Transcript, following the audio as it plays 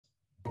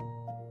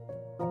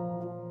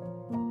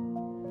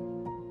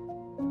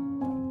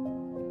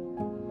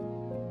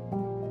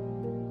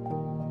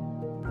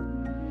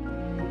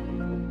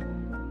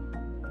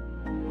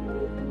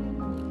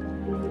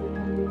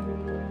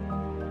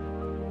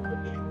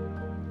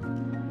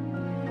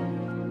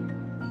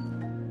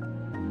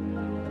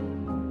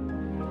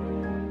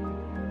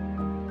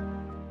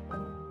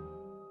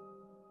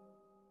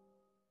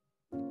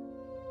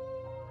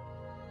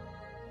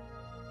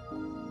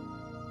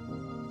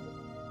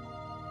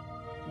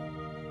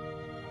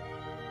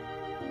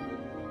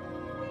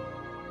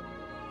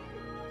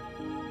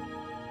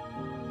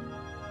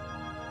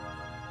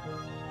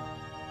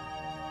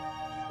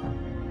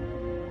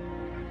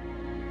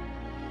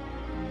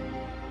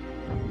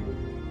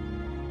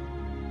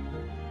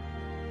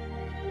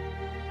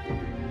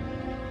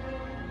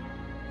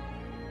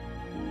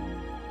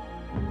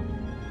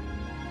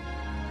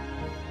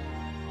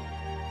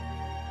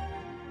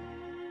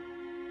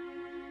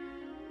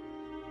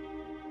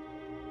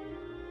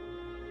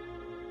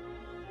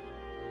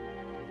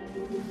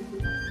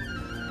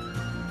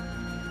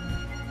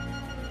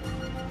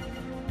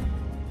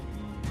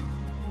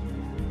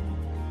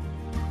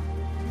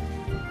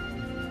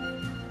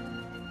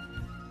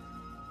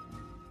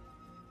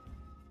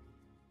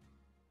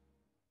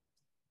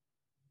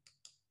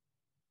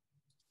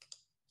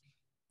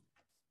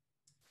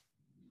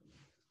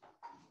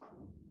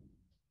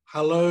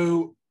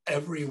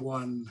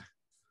everyone.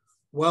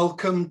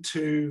 Welcome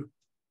to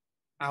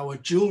our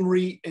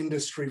Jewelry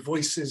Industry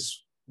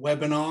Voices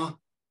webinar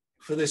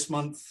for this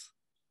month,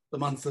 the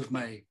month of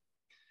May.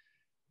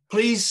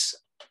 Please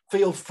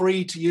feel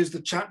free to use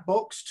the chat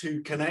box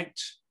to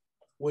connect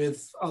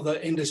with other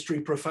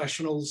industry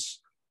professionals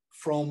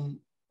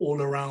from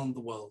all around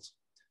the world.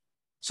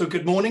 So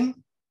good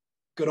morning,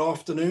 good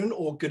afternoon,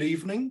 or good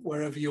evening,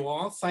 wherever you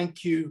are.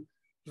 Thank you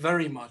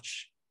very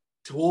much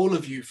to all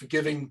of you for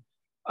giving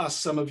us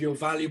some of your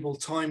valuable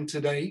time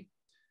today.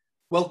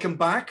 Welcome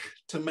back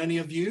to many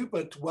of you,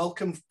 but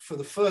welcome for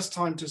the first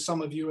time to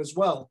some of you as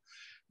well.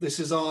 This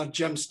is our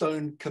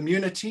gemstone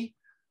community,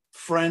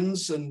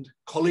 friends and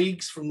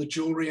colleagues from the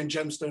jewelry and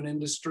gemstone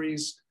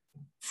industries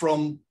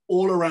from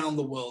all around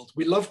the world.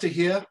 We love to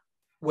hear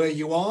where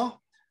you are.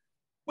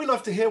 We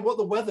love to hear what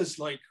the weather's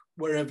like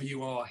wherever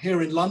you are.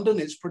 Here in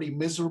London, it's pretty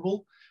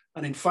miserable.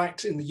 And in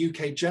fact, in the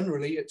UK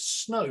generally, it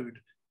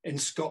snowed in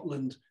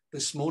Scotland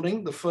this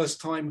morning, the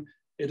first time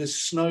it has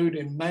snowed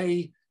in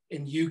May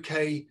in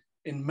UK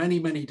in many,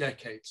 many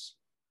decades.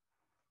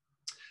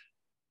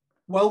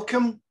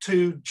 Welcome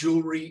to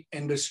Jewelry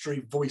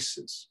Industry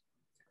Voices.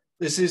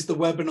 This is the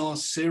webinar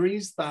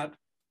series that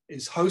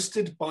is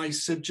hosted by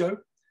CIBJO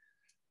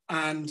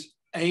and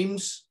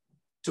aims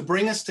to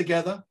bring us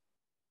together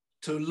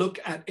to look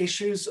at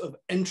issues of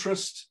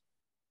interest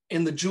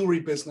in the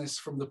jewelry business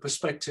from the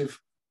perspective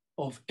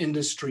of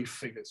industry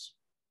figures.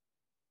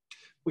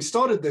 We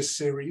started this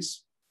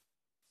series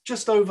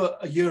just over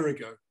a year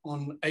ago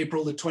on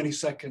April the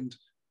 22nd,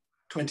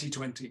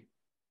 2020.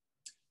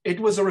 It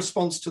was a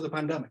response to the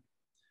pandemic,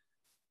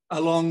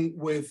 along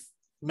with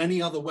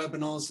many other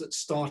webinars that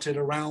started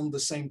around the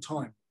same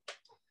time.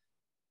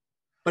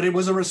 But it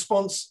was a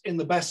response in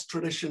the best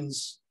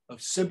traditions of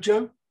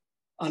CIBJO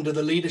under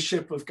the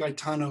leadership of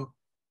Gaetano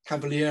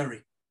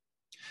Cavalieri.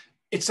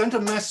 It sent a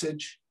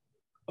message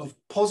of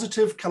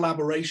positive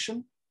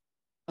collaboration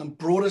and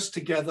brought us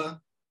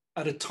together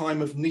at a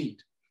time of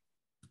need.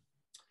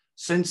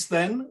 Since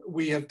then,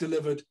 we have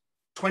delivered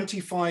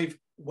 25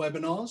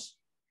 webinars.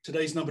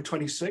 Today's number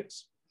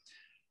 26.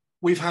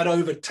 We've had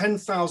over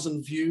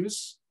 10,000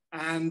 views,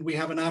 and we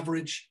have an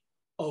average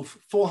of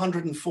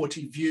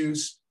 440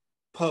 views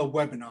per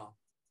webinar.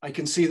 I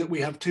can see that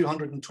we have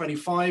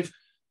 225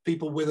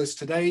 people with us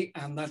today,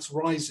 and that's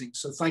rising.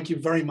 So thank you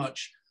very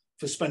much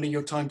for spending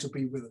your time to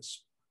be with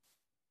us.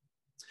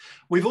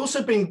 We've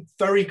also been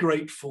very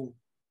grateful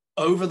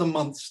over the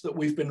months that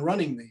we've been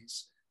running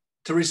these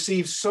to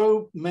receive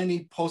so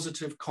many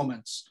positive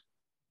comments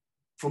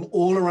from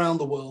all around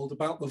the world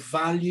about the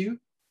value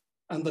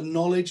and the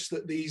knowledge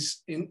that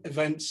these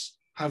events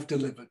have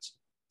delivered.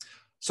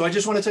 So I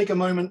just want to take a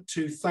moment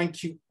to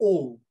thank you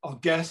all, our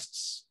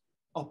guests,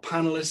 our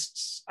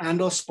panelists,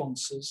 and our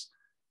sponsors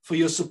for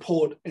your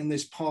support in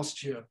this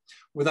past year.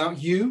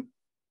 Without you,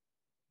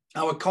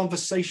 our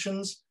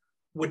conversations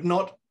would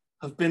not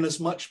have been as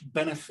much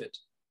benefit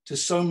to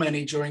so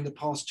many during the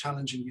past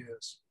challenging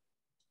years.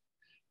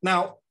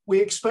 Now, we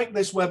expect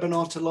this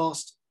webinar to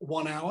last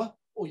 1 hour,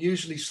 or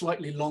usually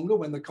slightly longer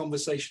when the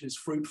conversation is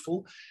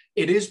fruitful.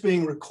 It is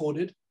being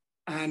recorded,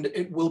 and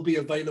it will be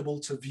available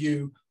to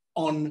view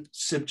on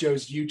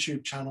CIBJO's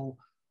YouTube channel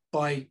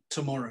by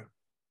tomorrow.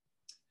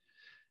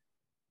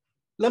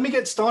 Let me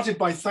get started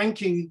by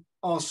thanking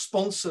our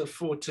sponsor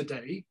for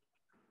today.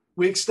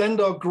 We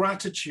extend our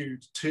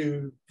gratitude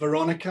to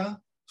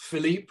Veronica,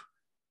 Philippe,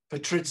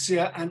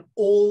 Patricia, and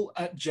all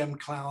at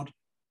GemCloud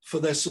for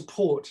their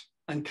support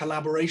and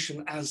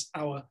collaboration as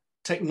our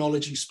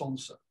technology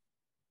sponsor.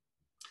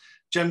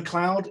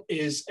 GemCloud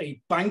is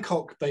a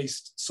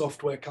Bangkok-based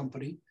software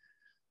company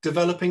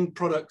developing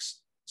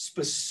products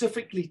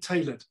specifically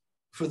tailored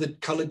for the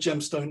colored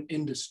gemstone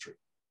industry.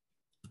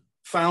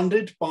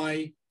 Founded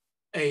by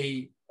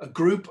a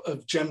group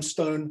of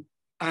gemstone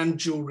and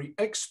jewelry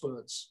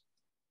experts,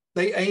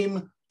 they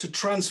aim to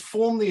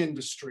transform the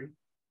industry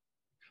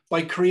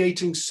by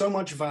creating so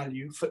much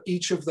value for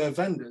each of their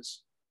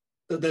vendors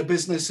that their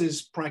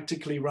businesses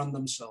practically run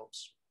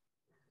themselves.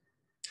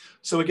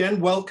 So again,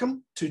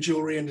 welcome to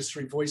Jewelry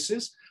Industry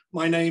Voices.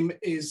 My name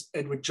is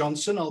Edward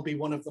Johnson. I'll be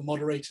one of the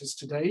moderators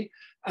today,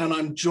 and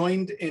I'm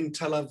joined in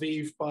Tel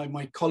Aviv by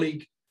my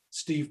colleague,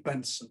 Steve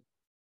Benson.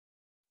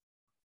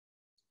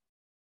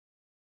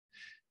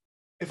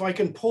 If I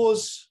can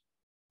pause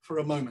for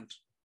a moment.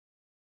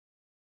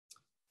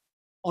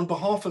 On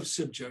behalf of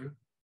CIBJO,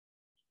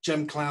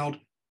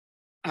 GemCloud,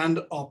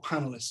 and our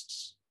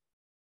panelists,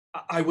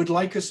 I would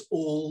like us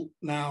all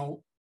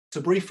now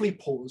to briefly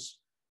pause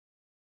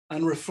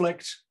and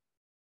reflect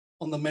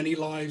on the many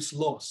lives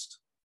lost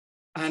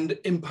and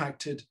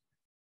impacted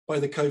by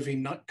the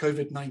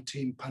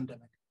COVID-19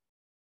 pandemic.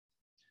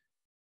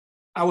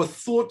 Our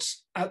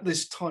thoughts at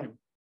this time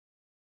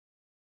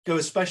go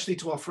especially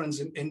to our friends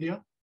in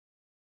India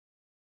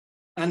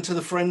and to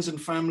the friends and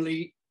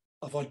family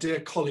of our dear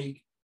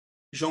colleague,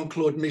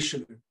 Jean-Claude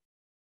Michelou,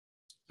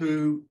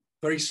 who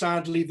very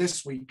sadly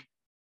this week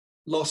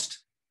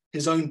lost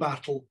his own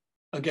battle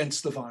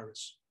against the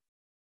virus.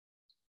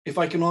 If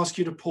I can ask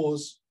you to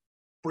pause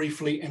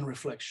briefly in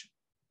reflection.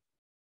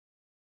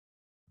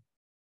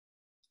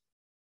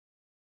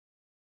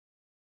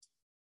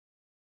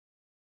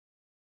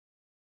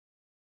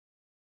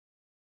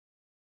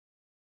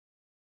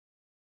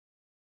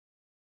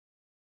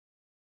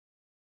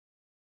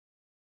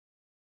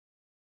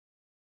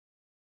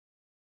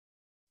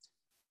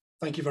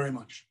 Thank you very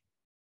much.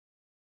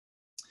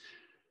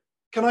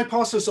 Can I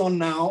pass us on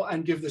now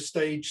and give the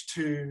stage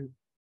to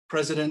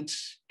President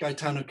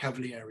Gaetano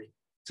Cavalieri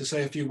to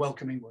say a few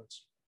welcoming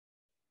words?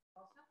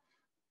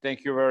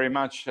 Thank you very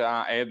much,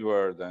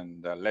 Edward,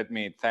 and let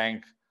me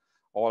thank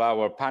all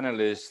our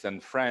panelists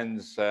and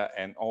friends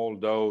and all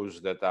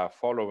those that are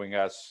following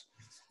us.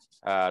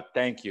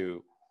 Thank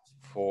you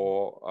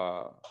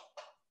for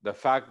the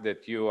fact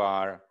that you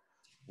are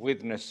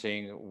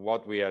witnessing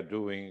what we are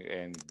doing,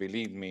 and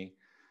believe me,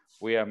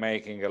 we are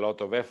making a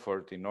lot of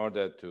effort in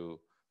order to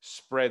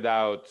spread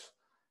out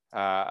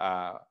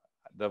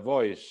the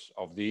voice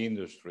of the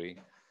industry.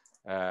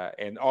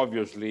 And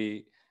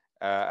obviously,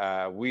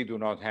 we do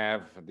not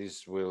have,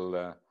 this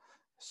will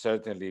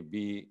certainly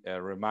be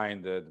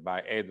reminded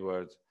by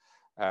Edward,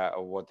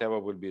 whatever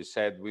will be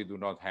said, we do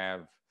not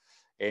have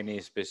any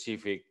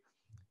specific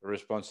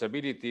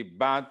responsibility,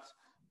 but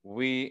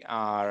we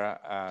are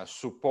a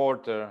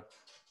supporter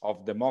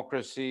of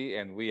democracy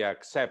and we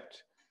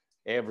accept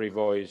every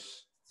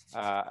voice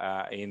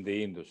in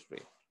the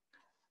industry.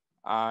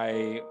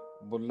 I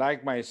would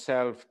like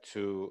myself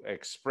to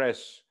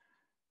express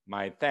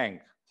my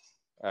thanks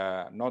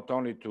not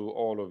only to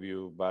all of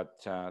you,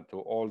 but to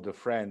all the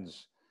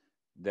friends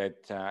that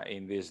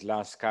in these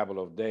last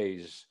couple of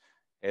days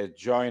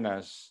joined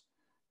us,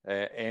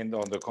 and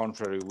on the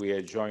contrary, we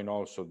have joined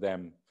also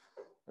them,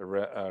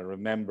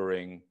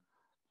 remembering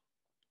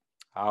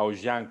how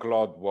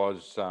Jean-Claude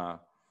was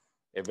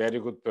a very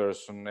good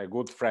person, a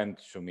good friend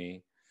to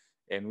me,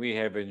 and we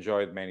have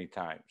enjoyed many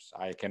times.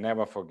 I can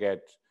never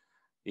forget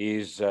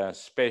his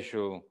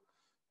special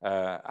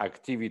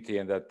activity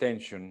and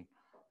attention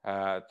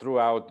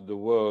throughout the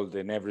world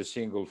in every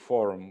single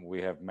forum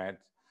we have met.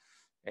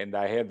 And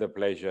I had the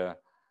pleasure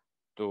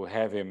to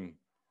have him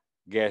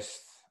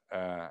guest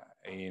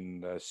in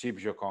the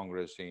CIBJO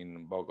Congress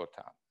in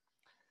Bogota.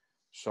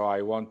 So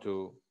I want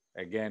to,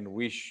 again,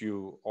 wish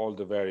you all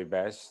the very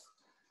best,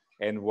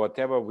 and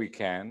whatever we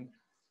can,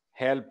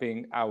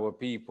 helping our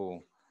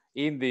people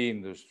in the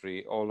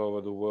industry all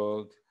over the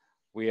world,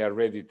 we are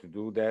ready to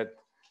do that,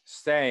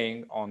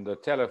 staying on the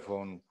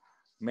telephone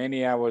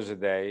many hours a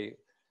day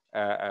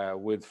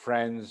with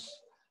friends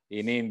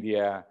in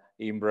India,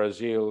 in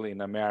Brazil,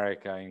 in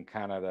America, in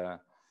Canada,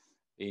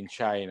 in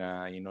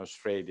China, in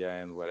Australia,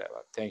 and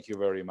wherever. Thank you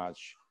very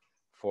much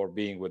for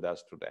being with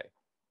us today.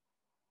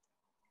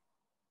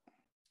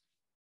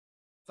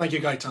 Thank you,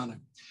 Gaetano.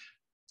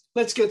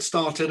 Let's get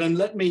started and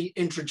let me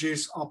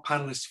introduce our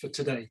panelists for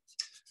today.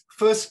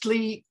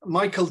 Firstly,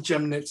 Michael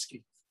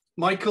Gemnitsky.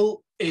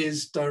 Michael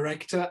is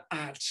director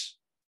at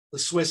the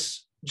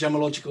Swiss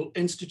Gemmological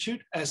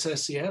Institute,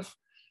 SSEF,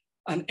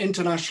 an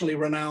internationally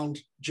renowned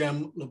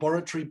gem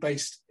laboratory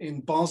based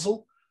in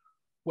Basel,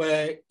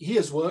 where he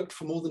has worked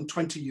for more than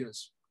 20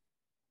 years.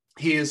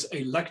 He is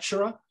a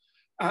lecturer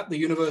at the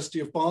University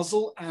of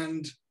Basel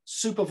and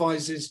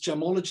supervises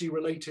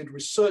gemmology-related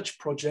research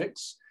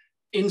projects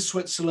in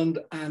Switzerland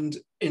and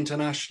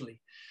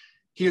internationally.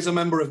 He is a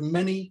member of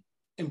many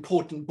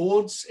important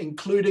boards,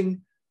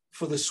 including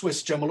for the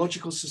Swiss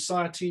Gemmological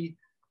Society,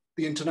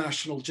 the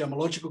International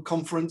Gemmological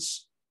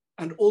Conference,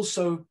 and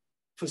also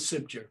for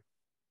CIBJO.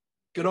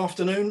 Good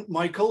afternoon,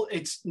 Michael.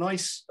 It's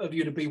nice of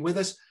you to be with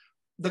us.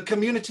 The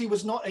community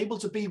was not able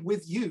to be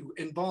with you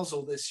in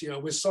Basel this year.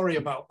 We're sorry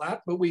about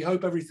that, but we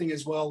hope everything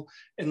is well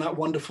in that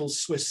wonderful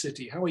Swiss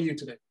city. How are you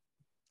today?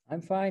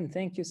 I'm fine.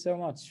 Thank you so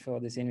much for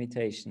this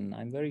invitation.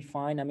 I'm very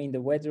fine. I mean,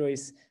 the weather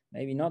is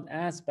maybe not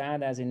as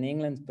bad as in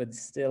England, but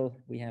still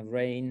we have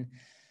rain.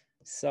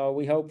 So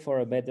we hope for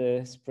a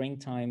better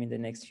springtime in the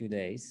next few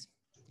days.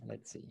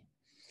 Let's see.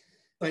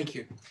 Thank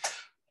you.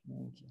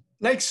 Thank you.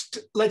 Next,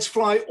 let's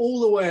fly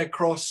all the way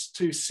across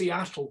to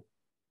Seattle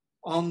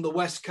on the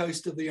west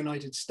coast of the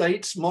United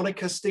States.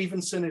 Monica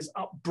Stevenson is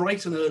up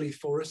bright and early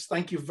for us.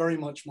 Thank you very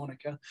much,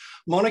 Monica.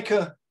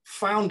 Monica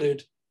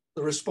founded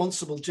the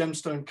responsible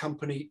gemstone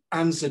company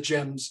Anza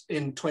Gems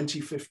in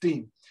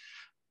 2015.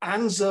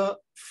 Anza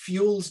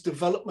fuels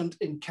development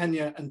in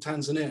Kenya and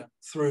Tanzania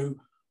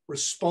through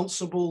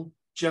responsible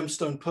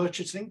gemstone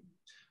purchasing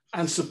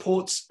and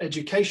supports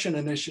education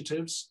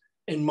initiatives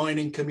in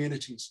mining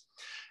communities.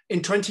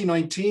 In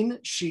 2019,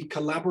 she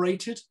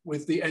collaborated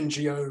with the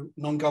NGO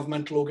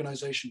non-governmental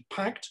organization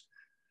PACT,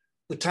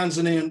 the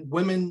Tanzanian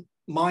Women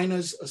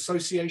Miners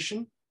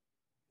Association,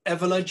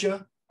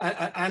 Everledger,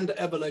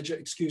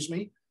 excuse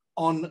me,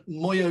 on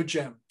Moyo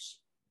Gems.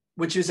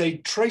 which is a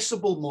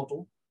traceable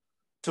model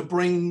to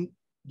bring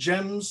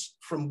gems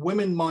from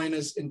women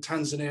miners in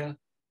Tanzania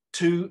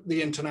to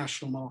the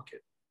international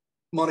market.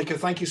 Monica,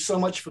 thank you so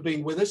much for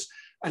being with us,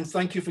 and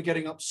thank you for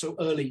getting up so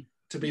early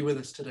to be with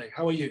us today.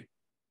 How are you?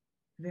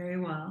 Very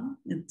well.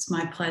 It's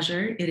my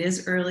pleasure. It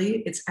is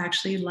early. It's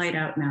actually light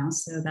out now,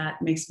 so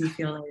that makes me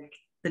feel like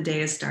the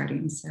day is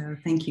starting. So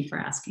thank you for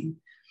asking.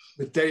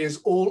 The day is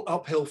all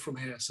uphill from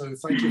here, so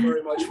thank you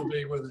very much for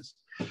being with us.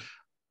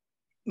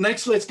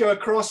 Next, let's go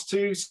across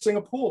to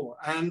Singapore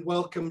and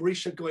welcome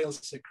Risha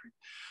Goyal-Sikri.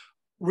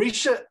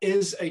 Risha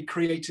is a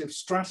creative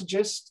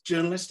strategist,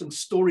 journalist, and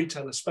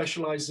storyteller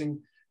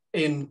specializing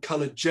in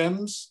colored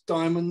gems,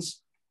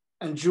 diamonds,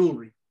 and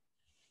jewelry.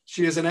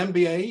 She has an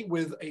MBA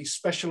with a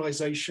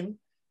specialization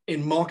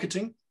in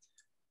marketing,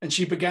 and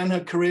she began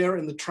her career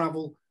in the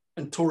travel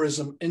and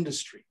tourism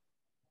industry.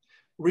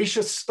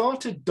 Risha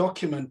started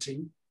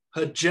documenting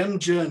her gem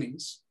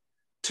journeys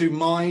to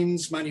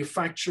mines,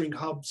 manufacturing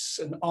hubs,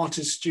 and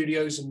artist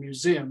studios and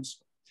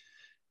museums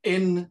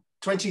in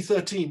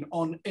 2013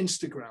 on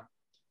Instagram.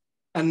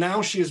 And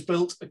now she has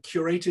built a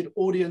curated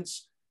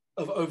audience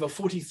of over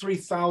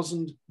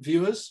 43,000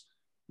 viewers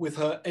with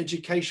her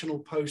educational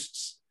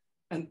posts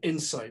and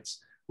insights.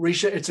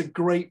 Risha, it's a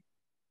great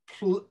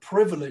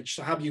privilege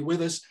to have you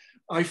with us.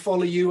 I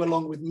follow you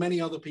along with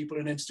many other people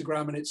on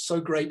Instagram, and it's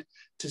so great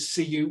to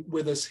see you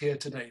with us here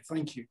today.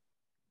 Thank you.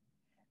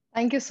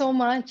 Thank you so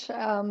much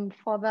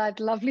for that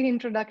lovely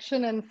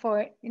introduction and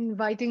for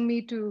inviting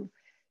me to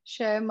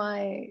share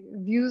my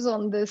views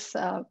on this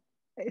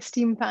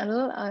esteemed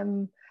panel.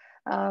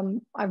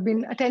 I've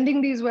been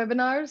attending these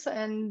webinars,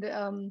 and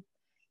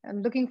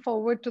I'm looking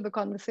forward to the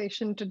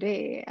conversation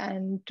today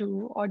and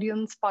to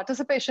audience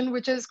participation,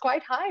 which is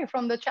quite high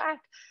from the chat.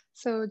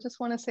 So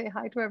just want to say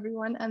hi to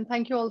everyone. And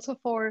thank you also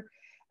for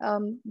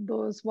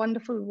those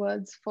wonderful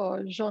words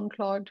for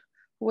Jean-Claude,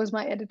 who was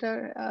my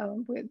editor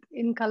with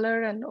In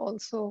Color, and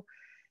also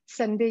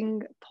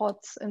sending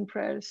thoughts and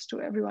prayers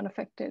to everyone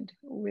affected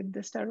with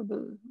this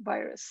terrible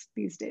virus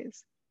these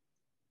days.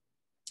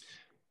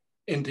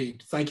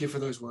 Indeed, thank you for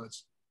those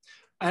words.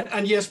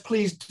 And yes,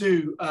 please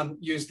do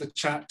use the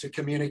chat to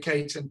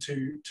communicate and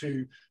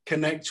to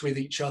connect with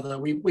each other.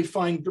 We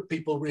find that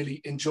people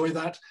really enjoy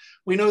that.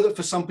 We know that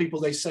for some people,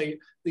 they say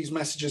these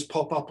messages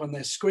pop up on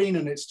their screen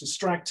and it's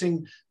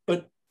distracting,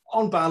 but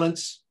on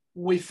balance,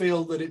 we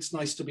feel that it's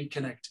nice to be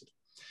connected.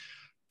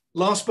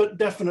 Last but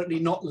definitely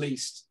not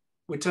least,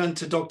 we turn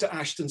to Dr.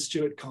 Ashton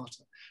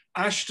Stewart-Carter.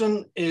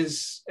 Ashton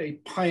is a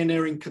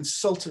pioneering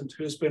consultant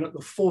who has been at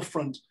the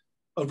forefront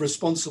of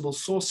responsible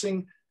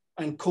sourcing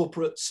and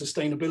corporate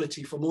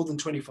sustainability for more than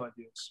 25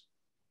 years.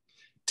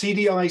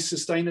 TDI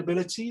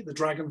Sustainability, the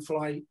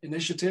Dragonfly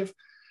Initiative,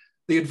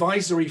 the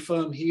advisory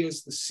firm he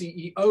is the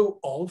CEO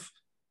of,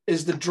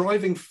 is the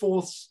driving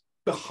force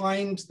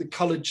behind the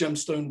Colored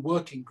Gemstone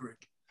Working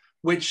Group,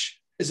 which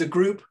is a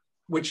group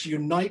which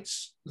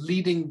unites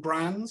leading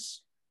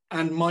brands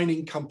and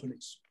mining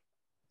companies.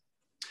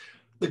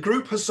 The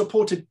group has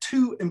supported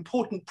two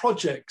important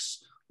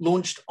projects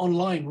launched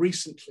online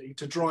recently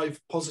to drive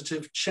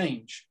positive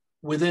change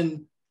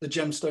within the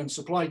gemstone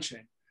supply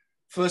chain.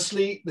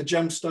 Firstly, the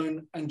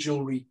Gemstone and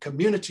Jewelry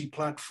Community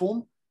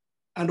Platform,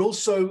 and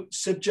also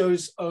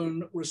Sibjo's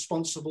own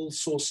responsible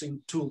sourcing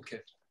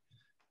toolkit.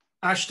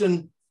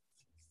 Ashton,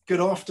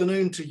 good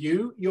afternoon to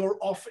you. You're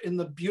off in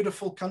the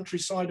beautiful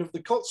countryside of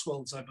the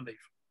Cotswolds, I believe.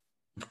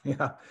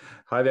 Yeah,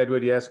 hi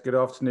Edward, yes, good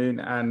afternoon.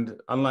 And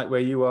unlike where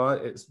you are,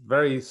 it's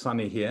very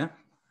sunny here.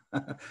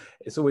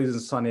 It's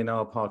always sunny in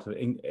our part of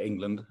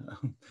England,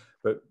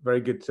 but very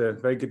good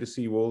to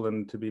see you all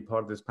and to be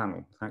part of this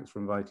panel. Thanks for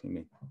inviting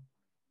me.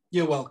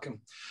 You're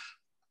welcome.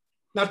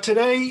 Now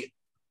today,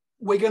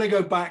 we're going to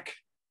go back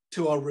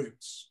to our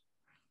roots,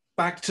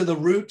 back to the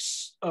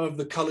roots of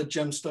the colored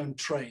gemstone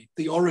trade,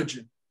 the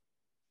origin,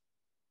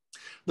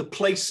 the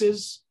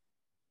places,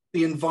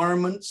 the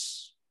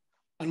environments,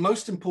 and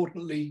most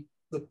importantly,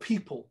 the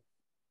people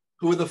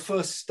who were the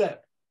first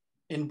step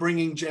in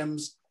bringing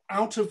gems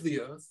out of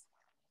the earth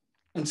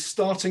and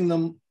starting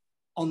them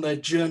on their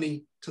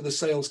journey to the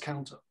sales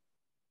counter.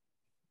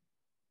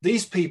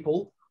 These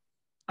people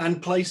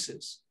and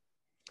places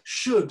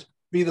should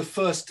be the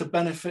first to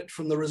benefit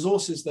from the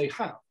resources they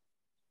have.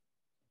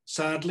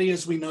 Sadly,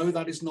 as we know,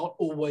 that is not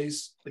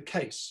always the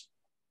case.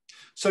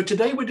 So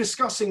today we're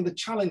discussing the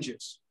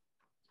challenges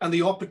and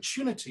the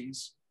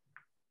opportunities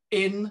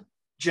in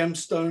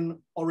gemstone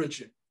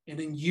origin and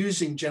in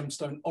using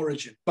gemstone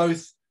origin,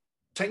 both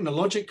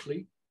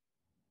technologically,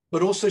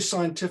 but also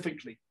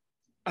scientifically,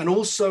 and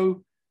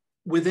also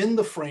within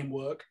the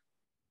framework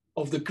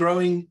of the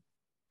growing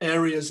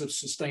areas of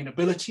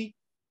sustainability,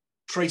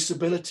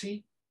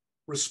 traceability,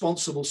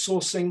 responsible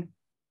sourcing,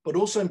 but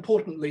also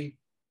importantly,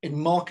 in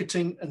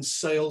marketing and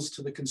sales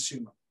to the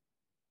consumer.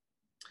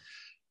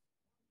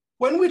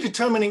 When we're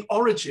determining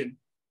origin,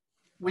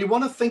 we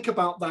want to think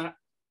about that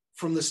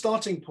from the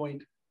starting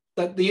point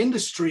that the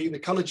industry, the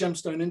colored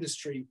gemstone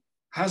industry,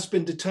 has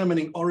been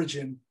determining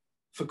origin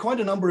for quite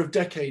a number of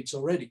decades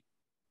already.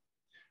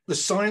 The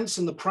science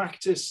and the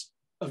practice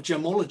of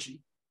gemmology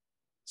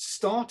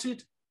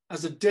started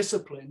as a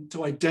discipline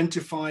to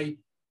identify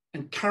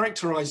and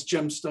characterize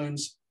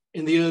gemstones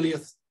in the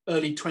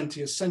early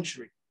 20th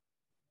century.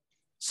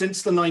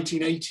 Since the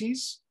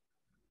 1980s,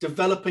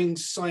 developing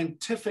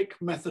scientific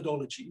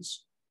methodologies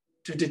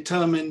to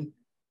determine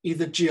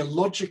either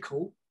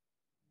geological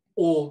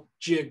or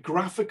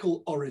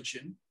geographical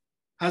origin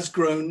has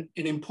grown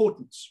in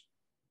importance.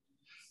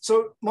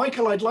 So,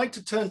 Michael, I'd like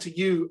to turn to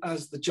you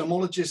as the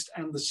gemologist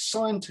and the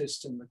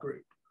scientist in the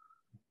group.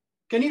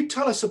 Can you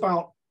tell us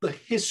about the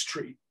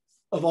history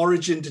of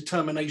origin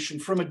determination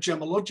from a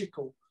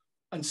gemmological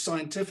and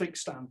scientific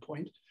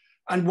standpoint,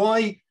 and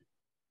why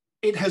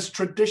it has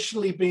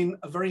traditionally been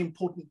a very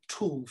important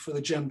tool for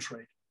the gem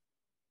trade?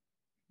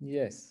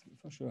 Yes,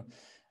 for sure.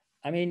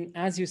 I mean,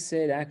 as you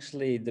said,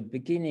 actually, the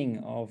beginning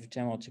of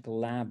gemmological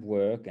lab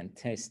work and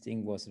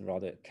testing was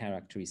rather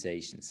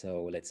characterization.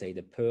 So let's say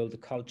the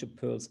culture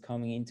pearls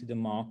coming into the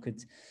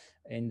market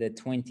in the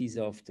 20s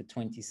of the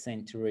 20th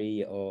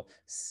century, or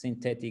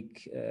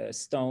synthetic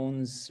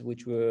stones,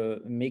 which were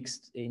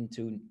mixed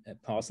into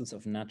parcels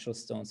of natural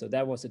stones. So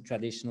that was a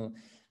traditional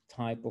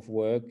type of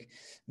work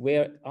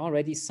where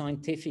already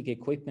scientific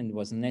equipment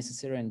was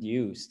necessary and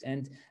used.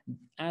 And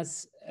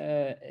as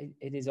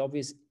it is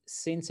obvious,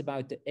 since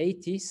about the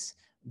 80s,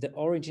 the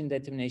origin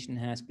determination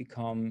has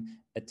become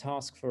a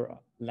task for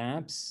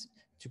labs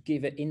to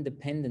give an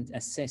independent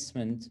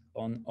assessment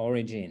on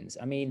origins.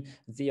 I mean,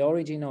 the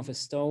origin of a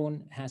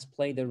stone has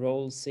played a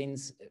role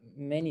since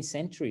many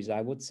centuries,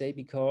 I would say,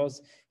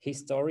 because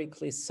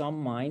historically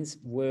some mines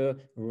were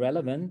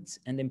relevant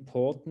and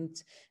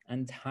important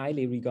and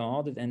highly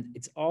regarded. And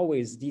it's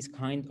always these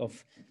kind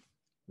of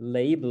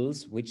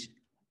labels which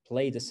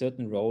played a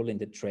certain role in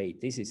the trade.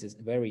 This is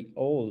a very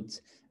old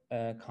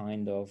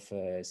kind of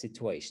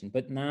situation.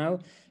 But now,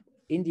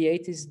 in the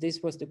 80s,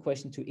 this was the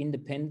question to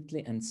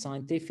independently and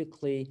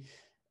scientifically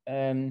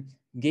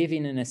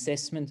giving an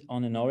assessment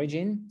on an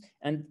origin.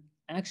 And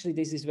actually,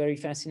 this is a very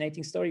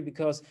fascinating story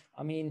because,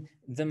 I mean,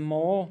 the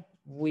more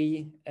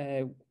we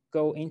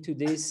go into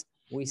this,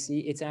 we see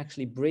it's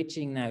actually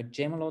bridging now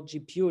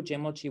gemmology, pure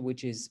gemmology,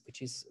 which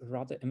is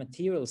rather a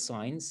material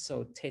science,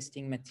 so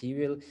testing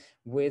material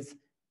with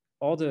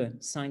other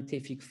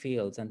scientific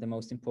fields. And the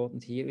most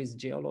important here is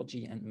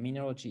geology and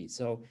mineralogy.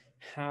 So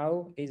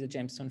how is a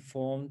gemstone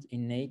formed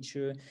in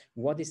nature?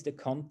 What is the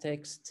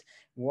context?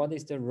 What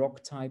is the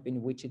rock type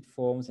in which it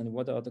forms? And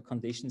what are the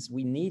conditions?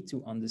 We need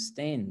to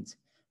understand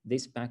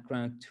this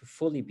background to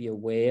fully be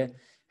aware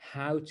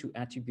how to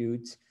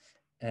attribute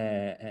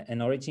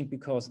an origin,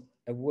 because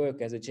a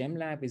work as a gem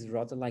lab is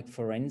rather like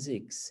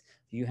forensics.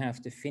 You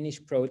have the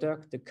finished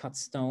product, the cut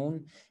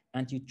stone,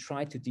 and you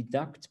try to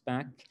deduct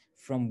back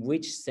from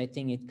which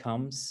setting it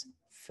comes,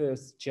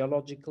 first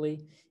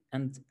geologically,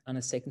 and on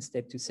a second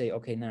step to say,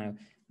 okay, now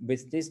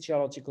with this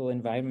geological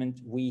environment,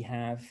 we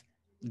have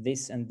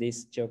this and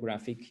this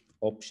geographic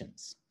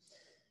options.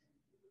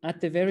 At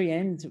the very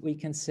end, we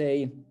can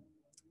say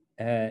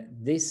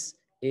this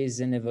is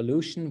an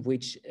evolution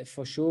which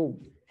for sure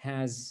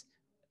has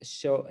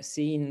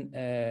seen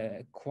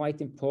quite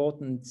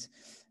important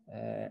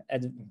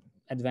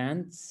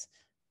advance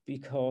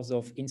because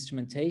of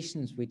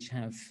instrumentations which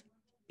have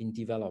been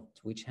developed,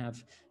 which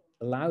have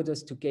allowed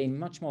us to gain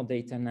much more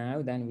data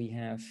now than we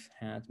have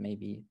had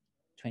maybe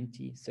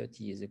 20,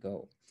 30 years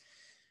ago.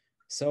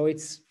 So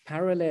it's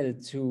parallel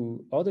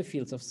to other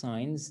fields of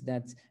science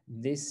that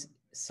this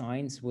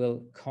science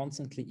will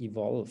constantly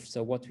evolve.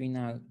 So what we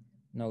now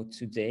know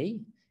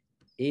today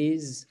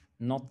is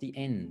not the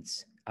end.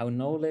 Our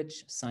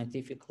knowledge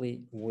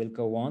scientifically will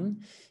go on,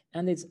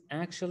 and it's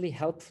actually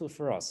helpful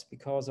for us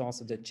because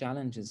also the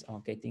challenges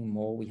are getting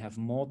more. We have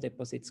more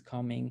deposits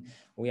coming.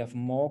 We have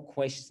more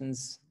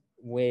questions,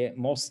 where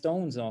more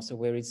stones also,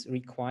 where it's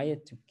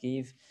required to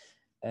give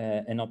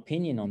an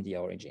opinion on the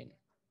origin.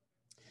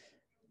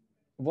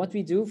 What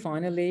we do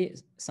finally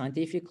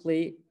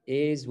scientifically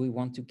is we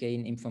want to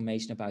gain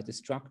information about the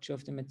structure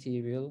of the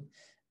material,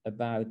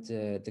 about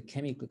the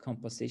chemical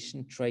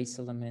composition, trace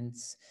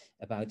elements,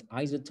 about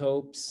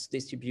isotopes,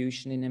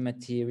 distribution in a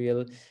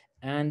material.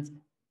 And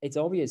it's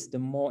obvious the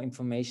more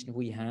information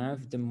we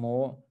have, the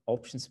more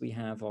options we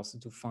have also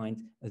to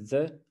find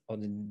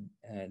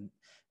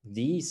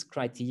these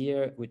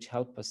criteria which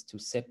help us to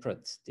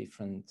separate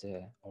different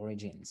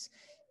origins.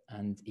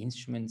 And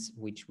instruments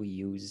which we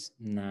use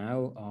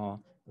now are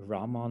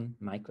Raman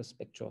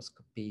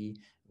microspectroscopy,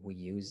 we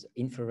use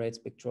infrared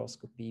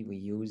spectroscopy, we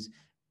use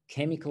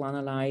chemical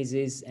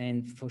analysis,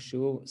 and for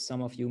sure,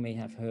 some of you may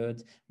have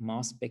heard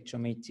mass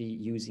spectrometry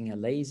using a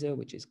laser,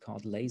 which is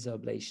called laser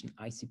ablation,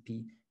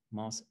 ICP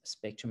mass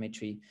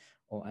spectrometry,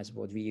 or as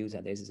what we use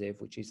at SSF,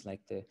 which is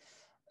like the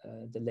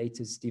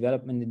latest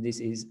development in this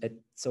is a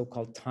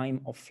so-called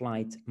time of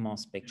flight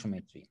mass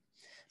spectrometry.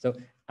 So,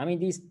 I mean,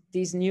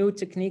 these new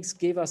techniques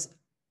give us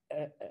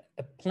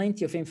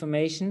plenty of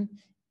information,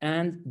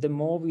 and the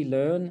more we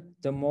learn,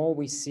 the more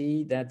we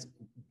see that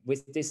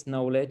with this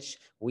knowledge,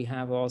 we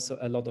have also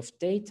a lot of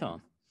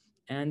data.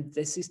 And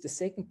this is the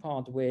second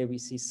part where we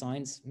see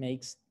science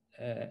makes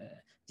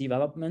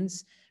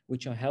developments.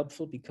 which are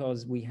helpful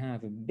because we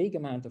have a big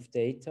amount of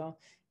data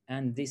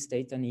and this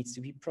data needs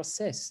to be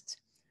processed.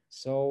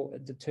 So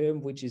the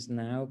term which is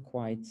now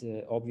quite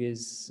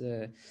obvious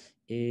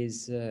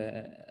is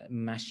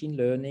machine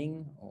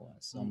learning, or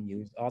some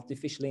use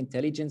artificial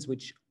intelligence,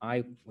 which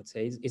I would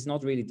say is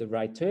not really the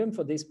right term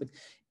for this, but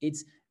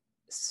it's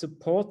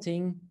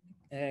supporting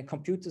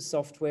computer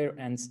software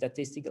and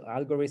statistical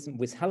algorithm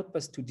which help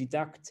us to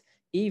deduct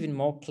even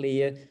more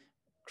clear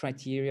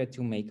criteria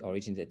to make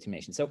origin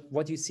determination. So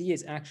what you see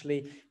is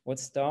actually what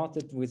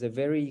started with a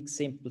very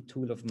simple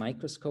tool of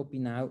microscopy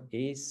now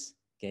is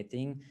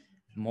getting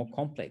more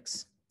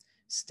complex.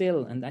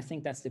 Still, and I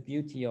think that's the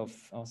beauty of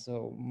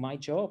also my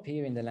job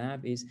here in the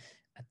lab, is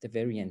at the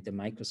very end, the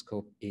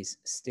microscope is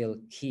still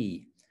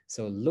key.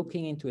 So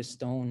looking into a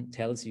stone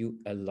tells you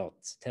a lot,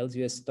 tells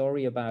you a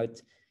story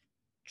about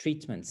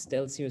treatments,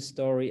 tells you a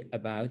story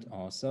about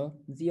also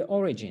the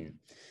origin.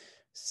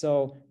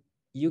 So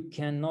you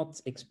cannot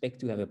expect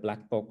to have a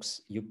black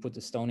box, you put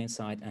a stone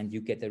inside and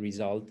you get a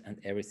result and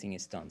everything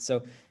is done.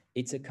 So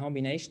it's a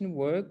combination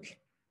work.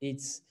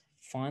 It's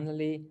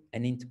finally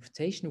an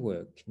interpretation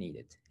work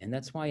needed. And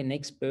that's why an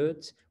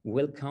expert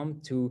will come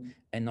to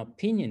an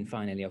opinion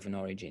finally of an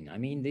origin. I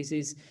mean, this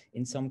is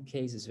in some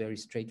cases very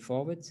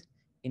straightforward.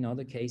 In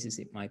other cases,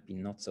 it might be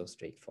not so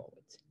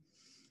straightforward.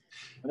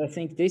 But I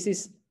think this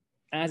is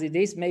as it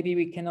is. Maybe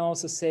we can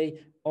also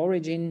say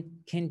origin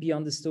can be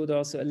understood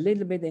also a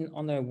little bit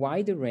on a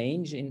wider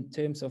range in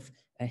terms of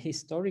a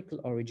historical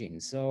origin.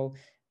 So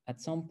at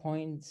some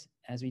point,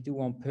 as we do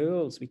on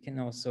pearls, we can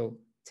also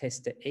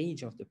test the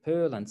age of the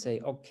pearl and say,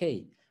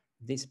 okay,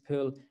 this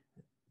pearl,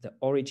 the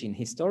origin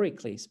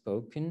historically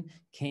spoken,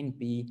 can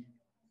be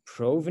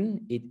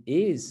proven. It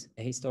is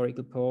a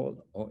historical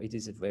pearl or it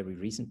is a very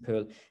recent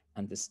pearl,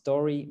 and the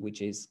story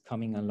which is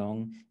coming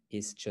along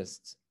is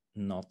just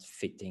not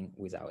fitting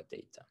with our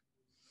data.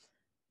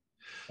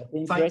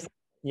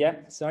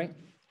 Yeah, sorry.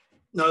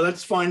 No,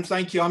 that's fine.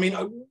 Thank you. I mean,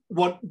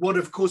 what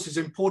of course is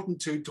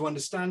important to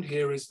understand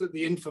here is that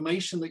the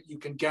information that you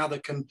can gather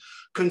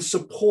can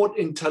support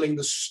in telling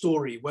the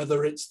story,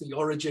 whether it's the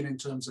origin in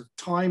terms of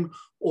time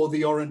or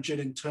the origin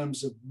in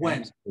terms of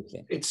when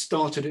it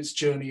started its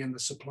journey in the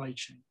supply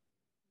chain.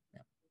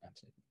 Yeah,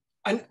 absolutely.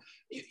 And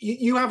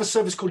you have a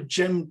service called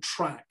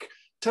GemTrack.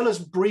 Tell us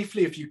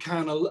briefly, if you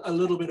can, a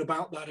little bit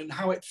about that and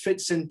how it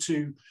fits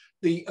into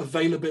the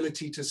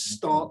availability to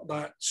start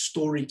that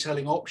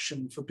storytelling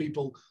option for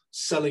people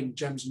selling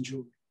gems and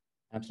jewelry.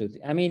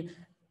 Absolutely. I mean,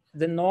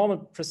 the normal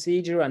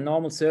procedure and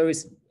normal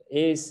service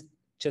is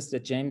just a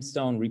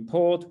gemstone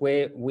report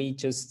where we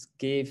just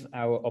give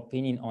our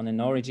opinion on an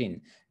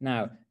origin.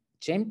 Now,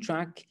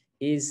 GemTrack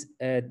is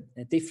a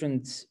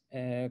different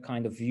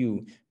kind of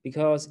view,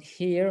 because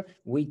here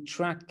we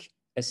track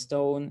a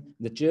stone,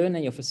 the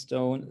journey of a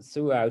stone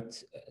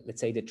throughout, let's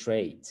say, the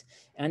trade.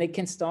 And it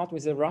can start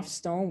with a rough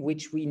stone,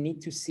 which we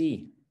need to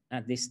see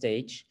at this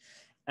stage.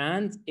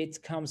 And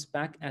it comes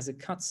back as a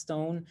cut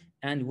stone,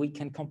 and we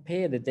can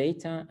compare the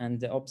data and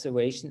the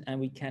observation, and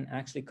we can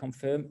actually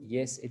confirm,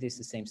 yes, it is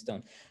the same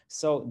stone.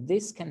 So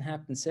this can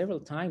happen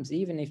several times.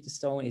 Even if the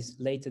stone is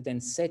later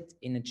then set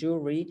in a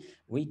jewelry,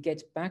 we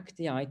get back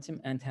the item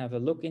and have a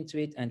look into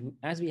it. And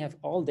as we have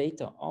all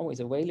data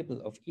always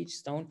available of each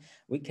stone,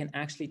 we can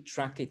actually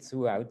track it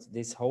throughout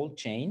this whole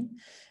chain.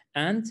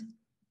 And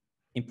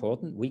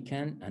important, we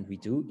can and we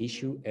do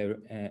issue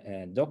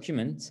a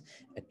document,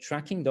 a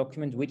tracking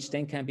document, which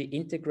then can be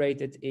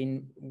integrated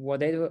in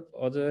whatever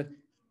other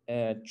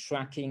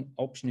tracking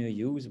option you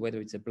use, whether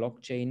it's a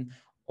blockchain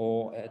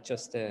or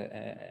just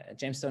a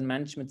gemstone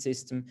management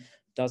system,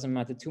 doesn't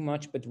matter too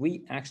much, but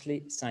we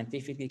actually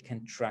scientifically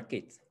can track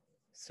it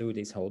through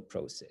this whole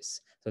process.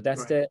 So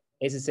that's right.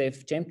 The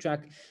SSF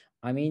GemTrack.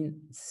 I mean,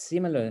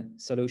 similar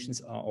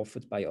solutions are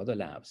offered by other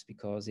labs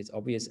because it's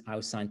obvious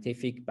our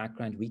scientific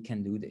background, we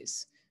can do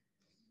this.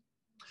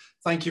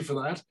 Thank you for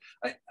that.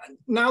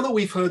 Now that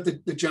we've heard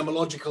the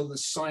gemmological, the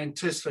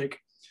scientific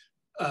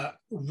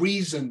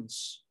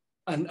reasons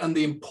and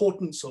the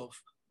importance of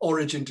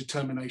origin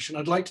determination,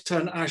 I'd like to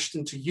turn,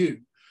 Ashton, to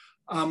you.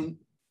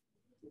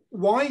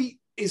 Why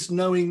is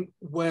knowing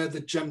where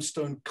the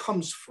gemstone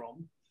comes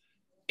from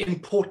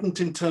important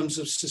in terms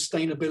of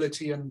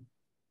sustainability and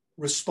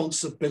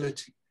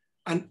responsibility?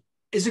 And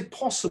is it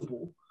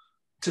possible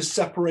to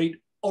separate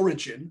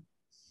origin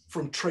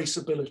from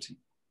traceability?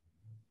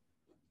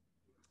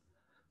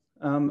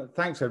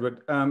 Thanks,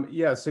 Edward.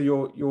 Yeah, so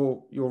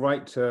you're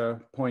right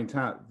to point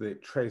out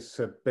that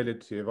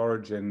traceability of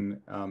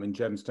origin in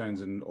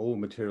gemstones and all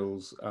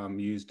materials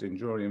used in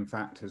jewelry, in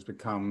fact, has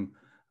become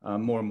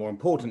more and more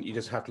important. You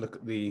just have to look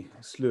at the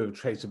slew of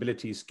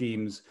traceability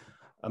schemes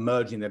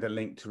emerging that are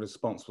linked to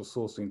responsible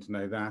sourcing to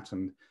know that.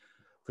 And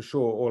for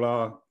sure, all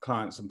our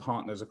clients and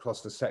partners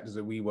across the sectors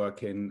that we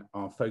work in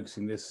are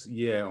focusing this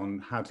year on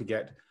how to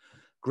get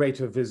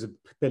greater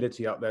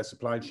visibility up their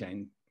supply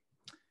chain.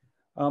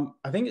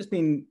 I think it's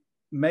been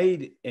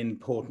made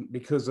important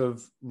because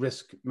of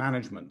risk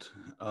management.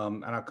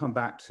 And I'll come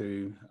back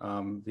to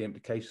the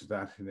implications of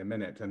that in a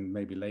minute and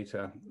maybe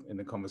later in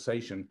the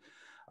conversation.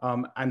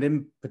 And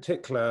in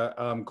particular,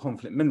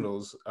 conflict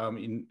minerals,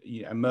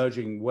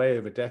 emerging way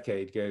over a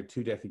decade ago,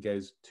 two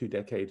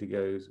decades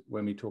ago,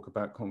 when we talk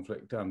about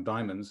conflict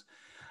diamonds.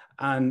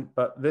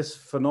 But this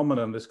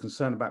phenomenon, this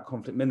concern about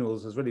conflict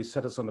minerals, has really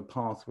set us on the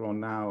path we're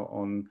on now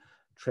on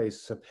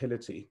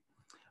traceability.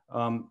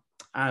 And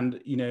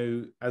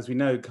as we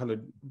know,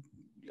 conflict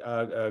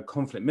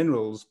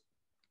minerals,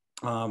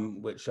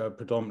 which are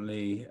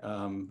predominantly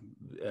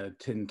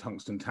tin,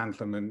 tungsten,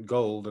 tantalum, and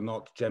gold, are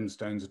not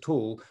gemstones at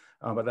all.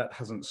 But that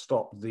hasn't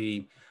stopped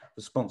the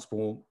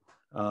responsible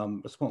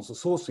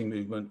sourcing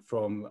movement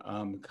from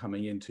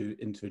coming into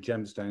the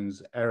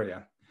gemstones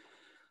area.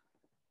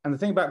 And the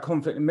thing about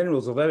conflict in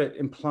minerals, although it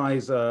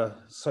implies a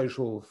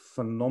social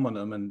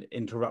phenomenon and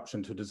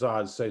interruption to a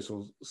desired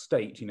social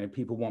state,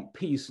 people want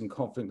peace, and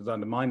conflict is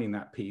undermining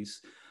that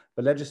peace.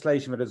 The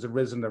legislation that has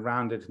arisen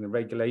around it and the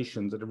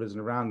regulations that have arisen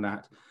around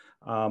that,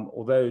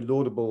 although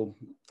laudable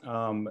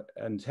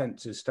intent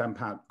to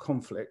stamp out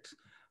conflict,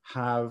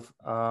 are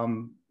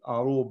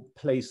all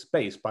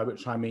place-based, by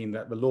which I mean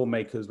that the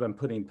lawmakers, when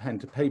putting pen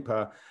to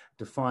paper,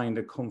 defined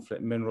a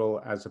conflict mineral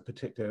as a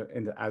particular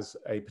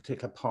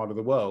part of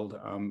the world,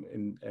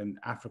 in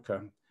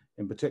Africa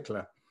in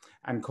particular.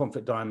 And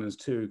conflict diamonds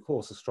too, of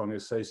course, are strongly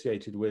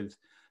associated with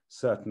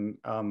certain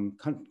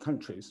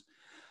countries.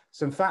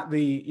 So in fact,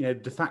 the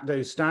de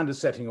facto standard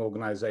setting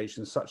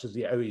organizations such as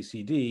the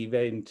OECD,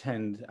 they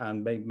intend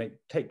and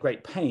take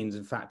great pains,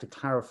 in fact, to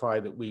clarify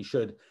that we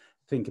should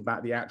think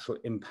about the actual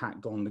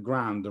impact on the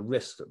ground, the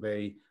risks that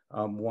they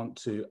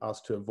want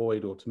us to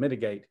avoid or to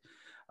mitigate,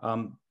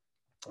 and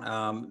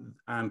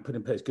put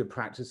in place good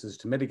practices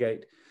to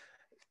mitigate.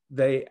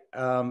 They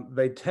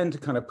tend to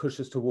kind of push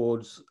us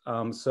towards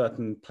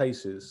certain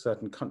places,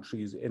 certain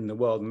countries in the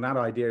world, and that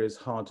idea is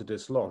hard to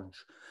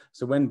dislodge.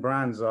 So when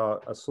brands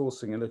are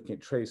sourcing and looking at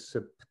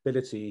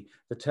traceability,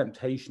 the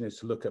temptation is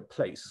to look at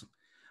place,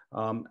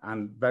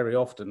 and very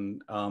often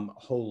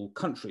whole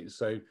countries.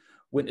 So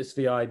witness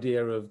the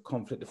idea of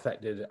conflict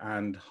affected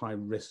and high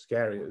risk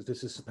areas.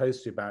 This is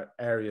supposed to be about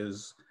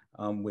areas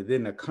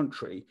within a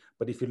country,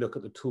 but if you look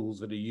at the tools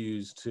that are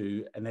used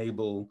to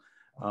enable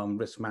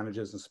risk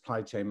managers and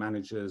supply chain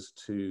managers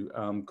to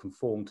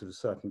conform to the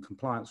certain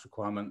compliance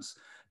requirements,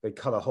 they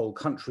color whole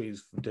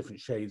countries with different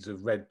shades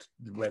of red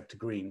to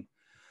green.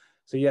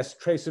 So yes,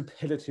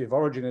 traceability of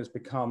origin has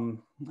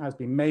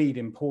been made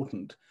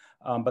important,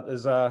 but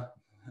there's a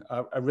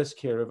risk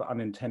here of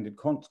unintended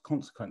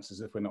consequences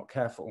if we're not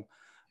careful,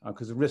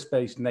 because the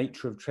risk-based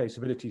nature of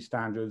traceability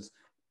standards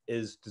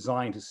is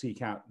designed to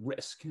seek out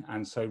risk,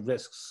 and so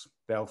risks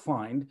they'll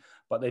find,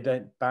 but they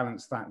don't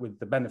balance that with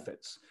the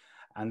benefits.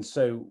 And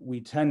so we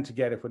tend to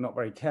get, if we're not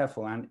very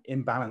careful, an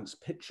imbalanced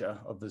picture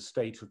of the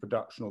state of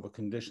production or the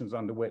conditions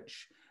under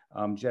which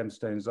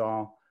gemstones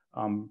are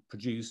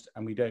produced,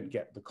 and we don't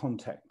get the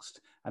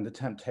context. And the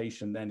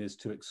temptation then is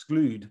to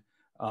exclude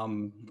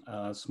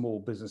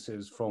small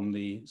businesses from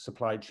the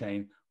supply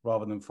chain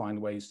rather than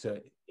find ways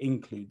to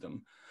include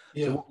them.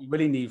 Yeah. So what we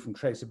really need from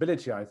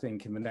traceability, I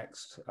think, in the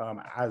next,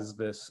 as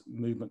this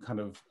movement kind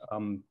of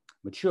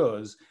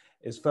matures,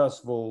 is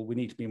first of all, we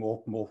need to be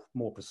more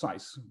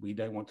precise. We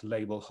don't want to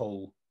label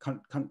whole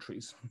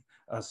countries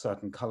a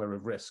certain color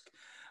of risk.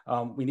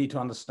 We need to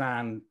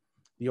understand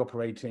the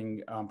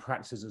operating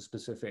practices of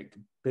specific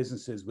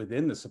businesses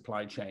within the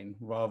supply chain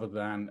rather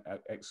than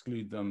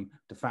exclude them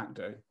de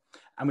facto.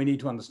 And we need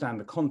to understand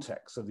the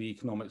context of the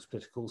economic,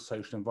 political,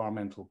 social,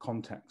 environmental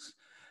context.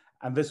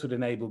 And this would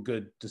enable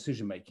good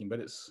decision-making, but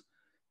it's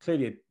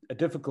clearly a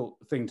difficult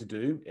thing to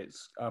do.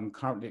 It's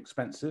currently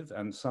expensive,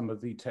 and some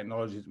of the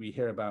technologies we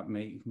hear about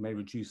may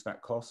reduce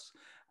that cost.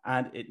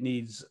 And it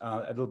needs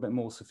a little bit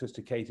more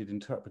sophisticated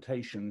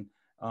interpretation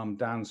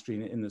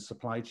downstream in the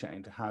supply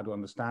chain to how to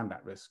understand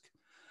that risk.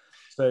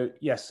 So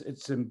yes,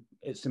 it's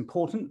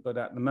important, but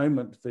at the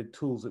moment, the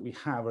tools that we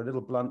have are a little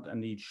blunt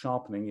and need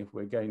sharpening if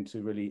we're going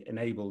to really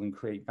enable and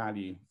create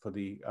value for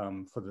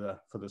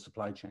the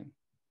supply chain.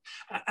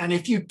 And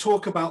if you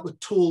talk about the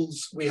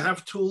tools, we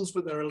have tools,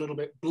 but they're a little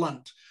bit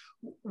blunt.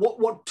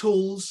 What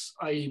tools,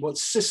 i.e. what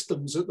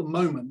systems at the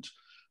moment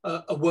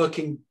are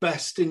working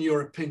best, in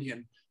your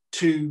opinion,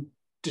 to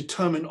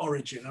determine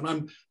origin? And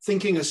I'm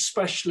thinking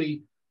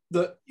especially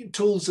the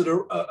tools that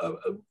are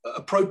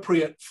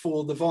appropriate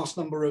for the vast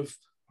number of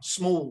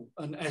small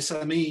and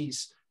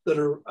SMEs that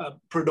are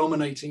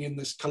predominating in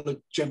this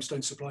colored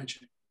gemstone supply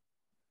chain.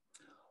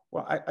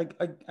 Well,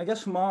 I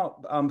guess from our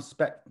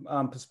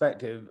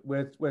perspective,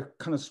 we're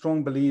kind of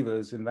strong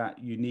believers in that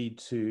you need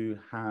to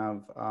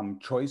have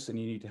choice and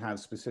you need to have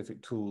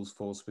specific tools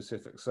for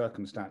specific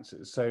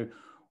circumstances. So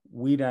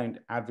we don't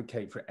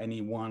advocate for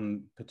any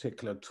one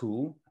particular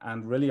tool.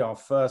 And really our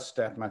first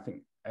step, and I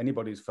think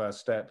anybody's first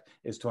step,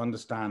 is to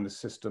understand the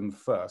system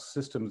first.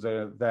 Systems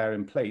are there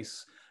in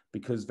place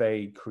because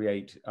they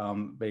create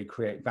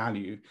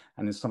value.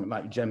 And in something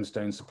like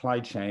gemstone supply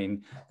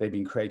chain, they've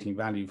been creating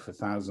value for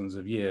thousands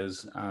of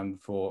years and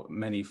for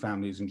many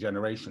families and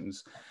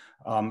generations.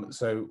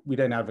 So we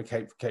don't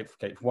advocate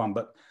for one,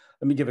 but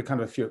let me give a kind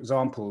of a few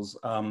examples.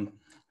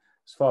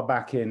 as far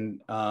back in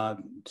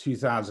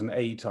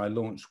 2008, I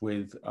launched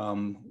with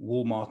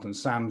Walmart and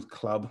Sam's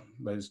Club,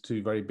 those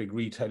two very big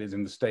retailers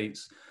in the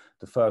States,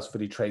 the first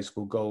fully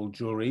traceable gold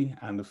jewelry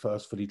and the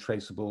first fully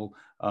traceable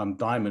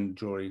diamond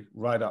jewelry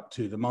right up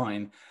to the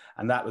mine.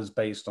 And that was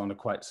based on a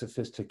quite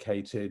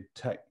sophisticated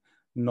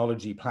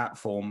technology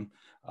platform,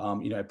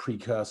 you know,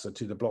 precursor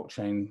to the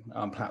blockchain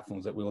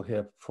platforms that we'll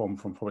hear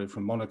probably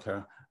from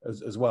Monica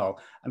as well.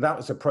 And that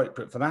was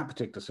appropriate for that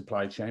particular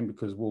supply chain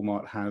because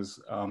Walmart has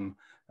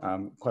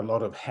quite a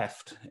lot of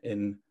heft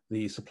in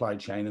the supply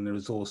chain and the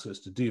resources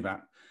to do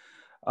that.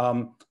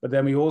 But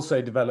then we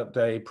also developed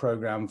a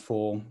program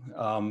for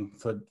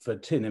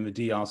tin in the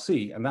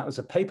DRC, and that was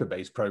a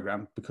paper-based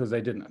program because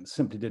they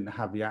simply didn't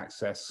have the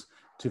access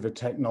to the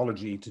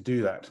technology to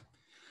do that.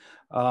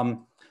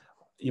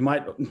 You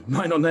might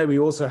not know, we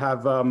also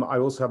have, I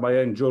also have my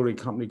own jewelry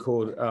company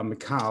called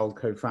Macau,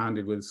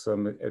 co-founded with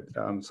some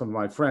of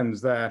my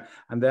friends there.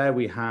 And there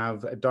we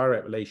have a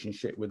direct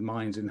relationship with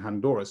mines in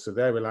Honduras. So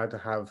they're allowed to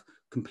have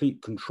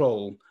complete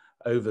control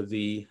over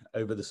the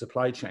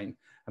supply chain.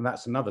 And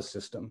that's another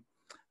system.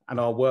 And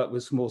our work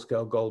with small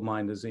scale gold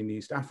miners in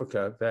East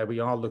Africa, there we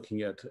are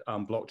looking at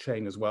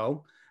blockchain as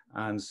well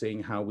and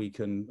seeing how we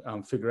can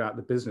figure out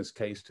the business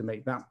case to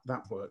make that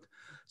work.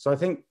 So I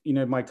think, you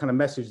know, my kind of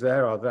message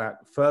there are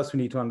that first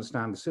we need to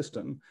understand the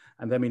system,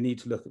 and then we need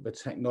to look at the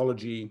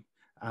technology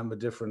and the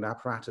different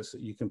apparatus that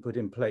you can put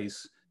in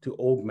place to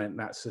augment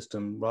that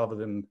system rather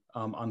than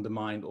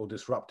undermine or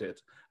disrupt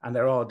it. And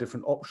there are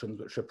different options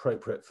which are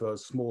appropriate for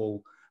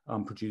small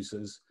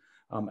producers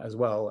as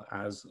well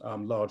as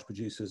large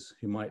producers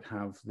who might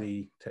have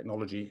the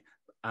technology.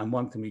 And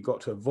one thing we've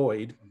got to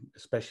avoid,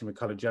 especially with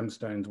colored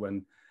gemstones,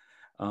 when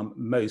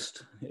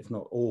most, if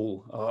not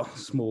all, are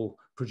small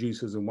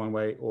producers in one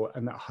way or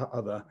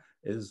another,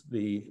 is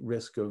the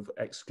risk of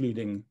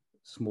excluding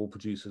small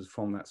producers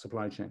from that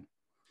supply chain.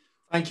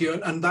 Thank you,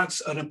 and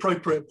that's an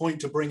appropriate point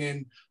to bring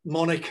in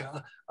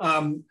Monica.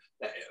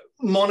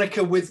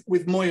 Monica, with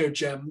Moyo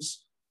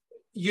Gems,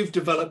 you've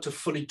developed a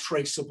fully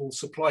traceable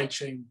supply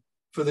chain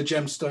for the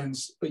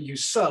gemstones that you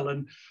sell,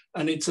 and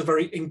it's a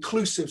very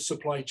inclusive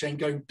supply chain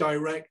going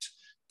direct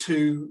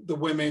to the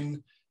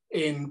women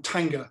in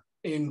Tanga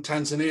in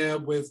Tanzania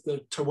with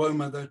the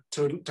TAWOMA, the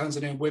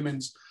Tanzanian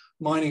Women's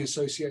Mining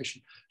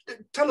Association.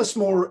 Tell us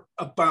more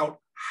about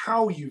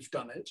how you've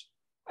done it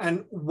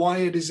and why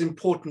it is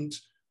important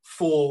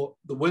for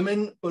the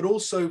women, but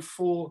also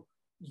for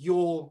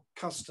your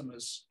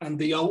customers and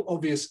the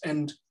obvious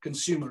end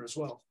consumer as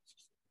well.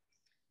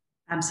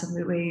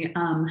 Absolutely.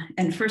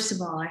 And first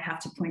of all, I have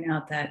to point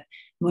out that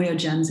Moyo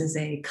Gems is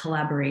a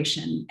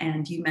collaboration.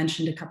 And you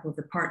mentioned a couple of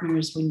the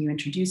partners when you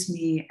introduced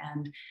me,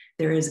 and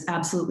there is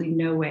absolutely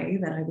no way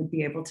that I would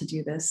be able to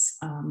do this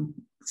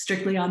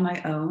strictly on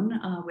my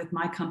own with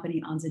my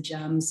company, Anza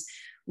Gems.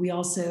 We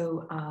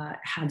also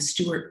have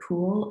Stuart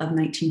Poole of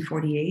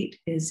 1948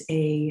 is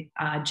a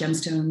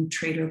gemstone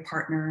trader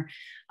partner.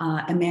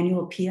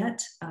 Emmanuel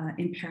Piet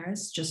in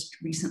Paris just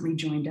recently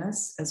joined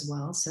us as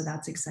well, so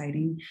that's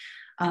exciting.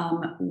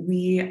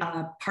 We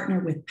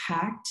partner with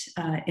PACT,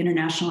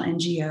 international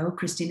NGO.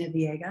 Christina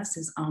Villegas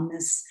is on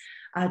this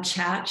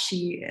chat.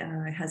 She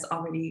has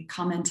already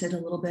commented a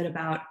little bit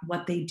about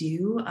what they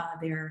do.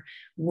 They're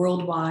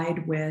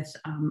worldwide with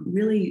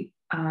really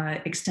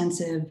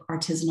extensive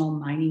artisanal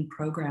mining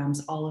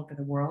programs all over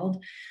the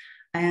world.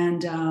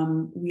 And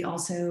we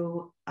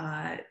also,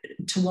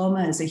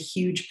 TAWOMA is a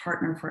huge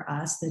partner for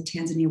us, the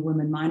Tanzania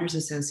Women Miners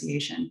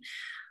Association.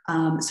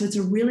 So it's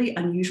a really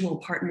unusual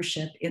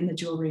partnership in the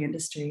jewelry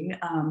industry.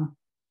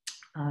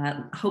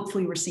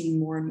 Hopefully we're seeing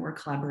more and more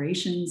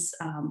collaborations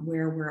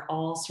where we're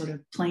all sort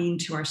of playing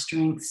to our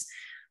strengths.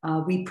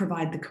 We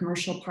provide the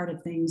commercial part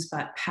of things,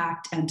 but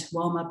PACT and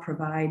TAWOMA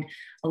provide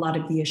a lot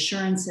of the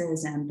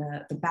assurances and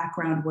the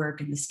background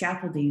work and the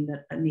scaffolding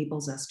that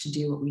enables us to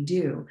do what we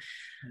do.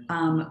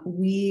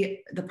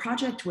 The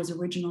project was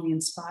originally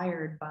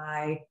inspired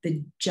by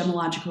the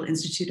Gemmological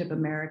Institute of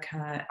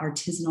America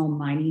Artisanal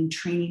Mining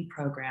Training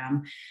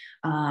Program,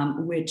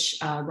 which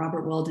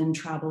Robert Weldon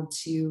traveled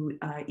to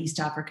East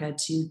Africa,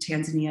 to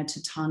Tanzania,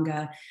 to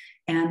Tonga.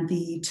 And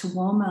the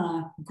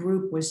TAWOMA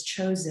group was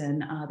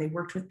chosen. They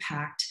worked with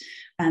PACT,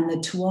 and the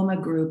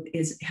TAWOMA group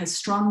has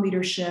strong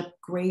leadership,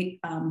 great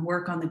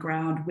work on the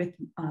ground with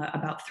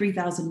about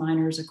 3,000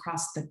 miners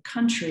across the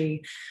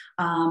country,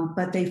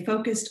 but they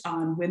focused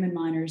on women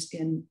miners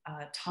in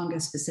Tonga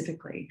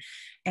specifically.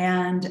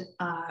 And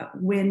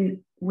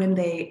when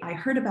I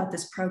heard about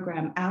this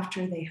program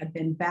after they had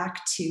been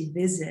back to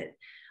visit,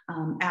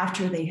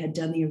 after they had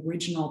done the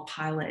original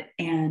pilot,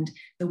 and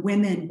the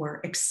women were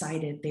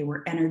excited, they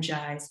were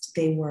energized,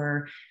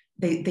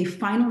 they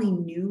finally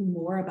knew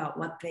more about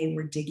what they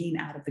were digging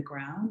out of the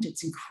ground.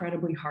 It's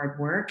incredibly hard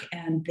work,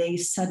 and they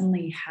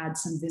suddenly had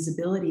some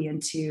visibility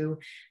into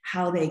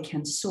how they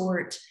can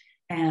sort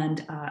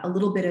and a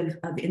little bit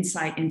of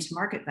insight into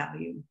market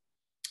value.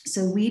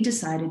 So we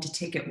decided to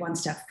take it one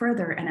step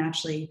further and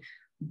actually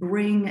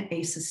bring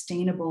a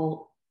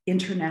sustainable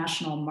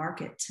international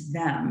market to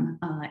them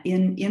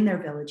in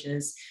their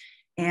villages,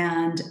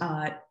 and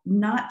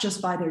not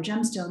just buy their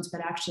gemstones,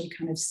 but actually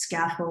kind of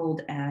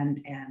scaffold and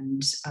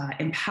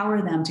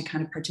empower them to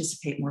kind of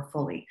participate more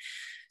fully.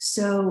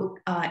 So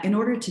in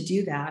order to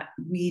do that,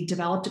 we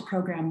developed a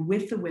program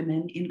with the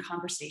women in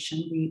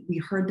conversation. We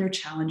heard their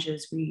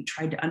challenges. We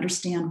tried to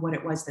understand what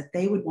it was that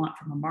they would want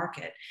from a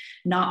market,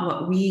 not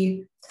what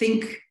we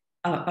think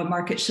a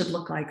market should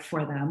look like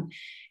for them.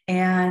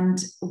 And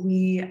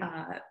we,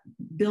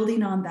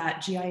 building on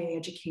that GIA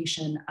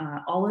education,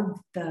 all of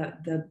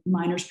the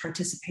miners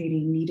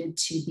participating needed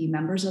to be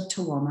members of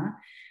TWOMA.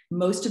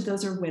 Most of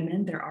those are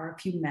women. There are a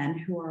few men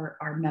who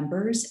are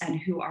members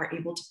and who are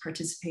able to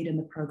participate in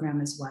the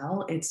program as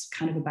well. It's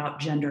kind of about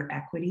gender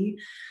equity.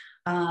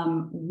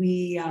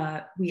 We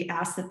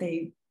asked that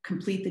they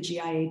complete the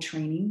GIA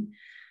training.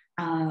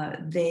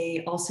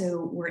 They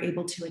also were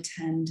able to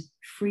attend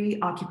free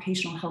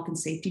occupational health and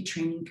safety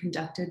training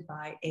conducted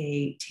by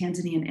a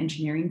Tanzanian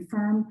engineering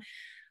firm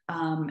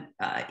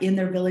in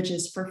their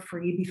villages for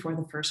free before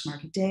the first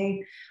market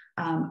day.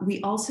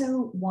 We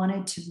also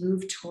wanted to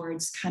move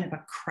towards kind of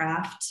a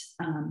craft,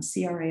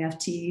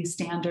 CRAFT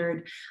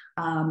standard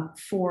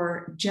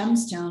for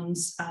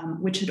gemstones,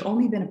 which had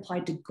only been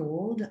applied to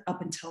gold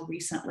up until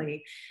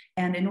recently.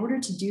 And in order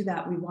to do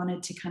that, we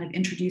wanted to kind of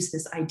introduce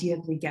this idea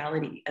of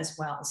legality as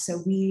well.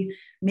 So we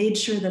made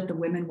sure that the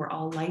women were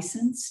all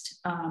licensed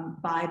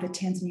by the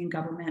Tanzanian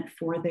government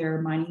for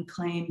their mining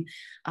claim.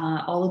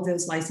 All of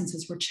those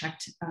licenses were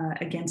checked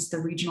against the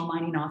regional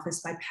mining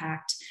office by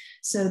PACT.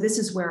 So this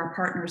is where our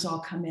partners all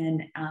come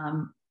in.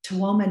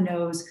 TWOMA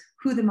knows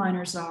who the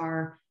miners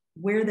are,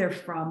 where they're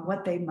from,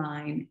 what they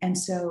mine. And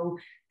so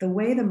the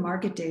way the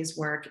market days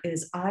work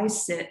is I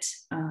sit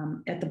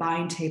at the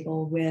buying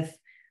table with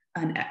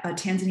a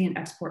Tanzanian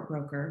export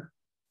broker.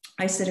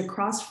 I sit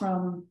across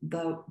from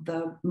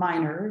the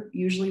miner,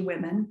 usually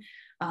women,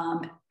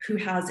 who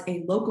has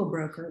a local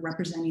broker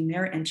representing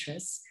their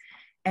interests.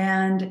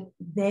 And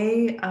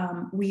they,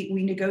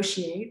 we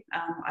negotiate,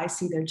 I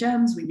see their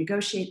gems, we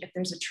negotiate. If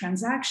there's a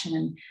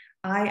transaction,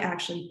 I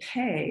actually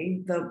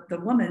pay the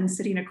woman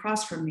sitting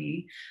across from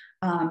me,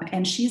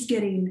 and she's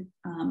getting,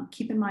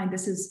 keep in mind,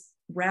 this is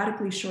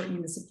radically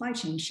shortening the supply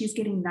chain. She's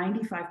getting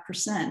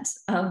 95%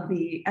 of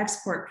the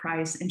export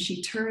price, and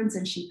she turns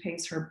and she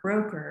pays her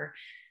broker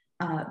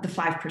the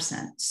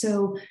 5%.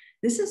 So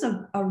this is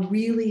a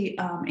really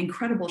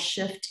incredible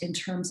shift in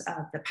terms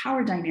of the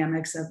power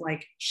dynamics of,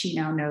 like, she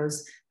now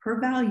knows her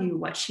value,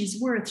 what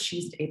she's worth.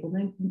 She's able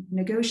to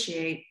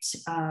negotiate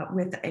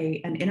with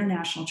an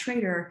international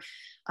trader.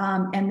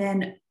 And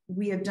then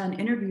we have done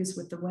interviews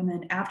with the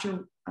women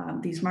after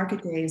these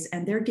market days,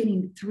 and they're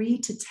getting 3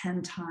 to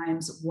 10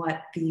 times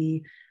what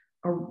they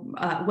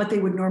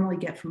would normally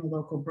get from a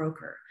local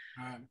broker.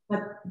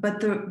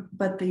 But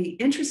the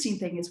interesting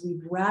thing is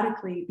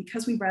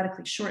because we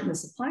radically shortened the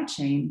supply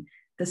chain,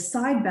 the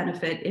side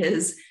benefit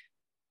is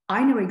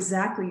I know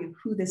exactly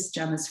who this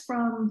gem is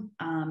from,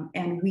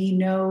 and we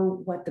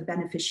know what the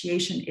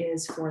beneficiation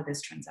is for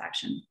this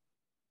transaction.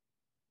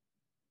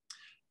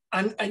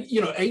 And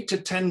you know, 8 to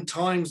 10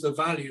 times the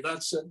value,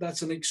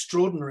 that's an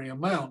extraordinary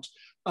amount.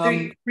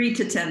 3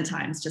 to 10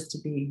 times, just to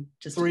be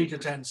 3 to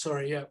 10,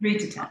 sorry, yeah. 3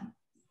 to 10.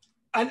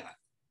 And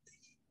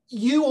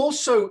you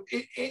also,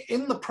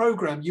 in the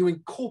program, you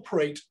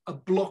incorporate a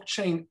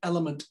blockchain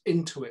element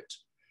into it.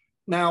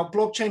 Now,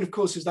 blockchain, of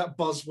course, is that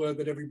buzzword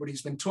that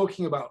everybody's been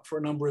talking about for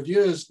a number of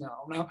years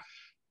now. Now,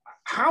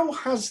 how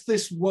has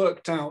this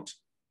worked out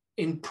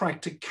in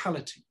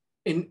practicality,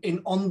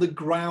 in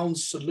on-the-ground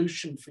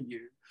solution for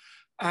you?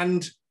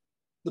 And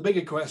the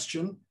bigger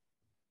question,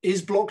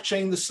 is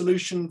blockchain the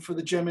solution for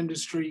the gem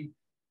industry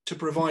to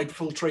provide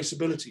full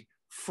traceability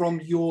from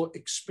your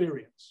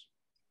experience?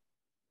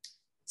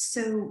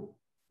 So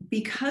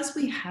because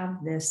we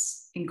have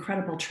this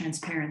incredible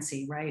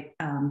transparency, right?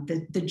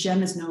 The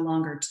gem is no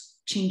longer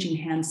changing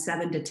hands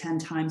 7 to 10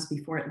 times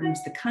before it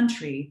leaves the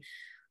country,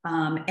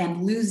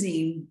 and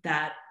losing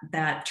that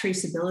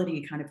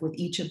traceability kind of with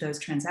each of those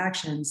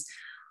transactions.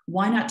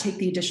 Why not take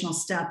the additional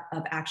step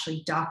of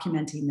actually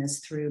documenting this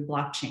through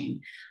blockchain?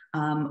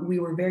 We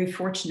were very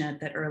fortunate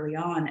that early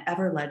on,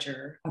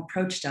 Everledger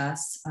approached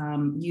us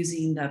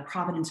using the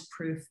provenance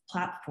proof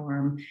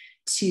platform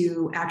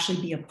to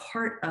actually be a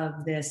part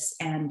of this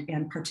and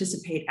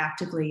participate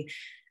actively.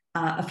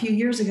 A few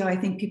years ago, I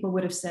think people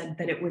would have said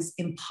that it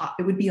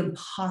would be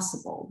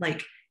impossible,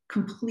 like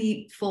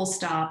complete full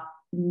stop,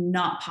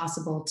 not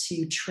possible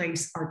to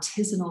trace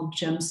artisanal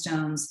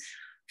gemstones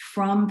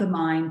from the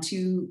mine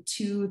to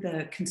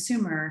the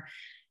consumer.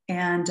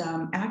 And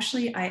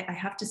actually, I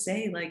have to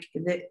say, like,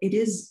 that it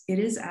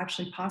is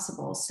actually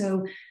possible.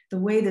 So the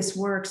way this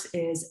works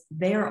is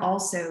they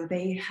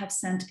have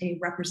sent a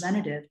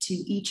representative to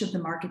each of the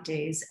market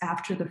days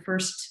after the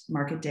first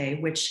market day,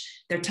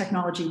 which their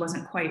technology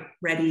wasn't quite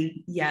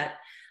ready yet.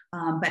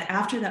 But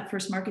after that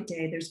first market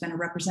day, there's been a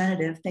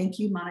representative. Thank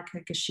you,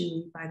 Monica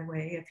Gashui, by the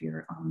way, if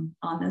you're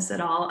on this at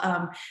all.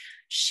 The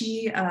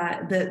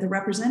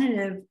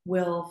representative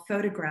will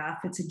photograph,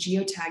 it's a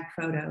geotag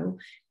photo,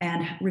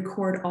 and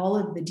record all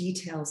of the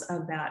details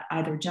of that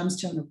either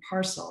gemstone or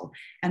parcel.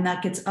 And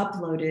that gets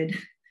uploaded,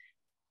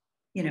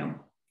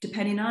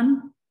 depending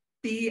on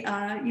the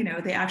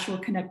the actual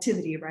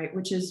connectivity, right,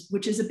 which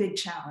is a big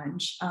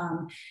challenge,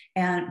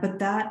 but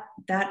that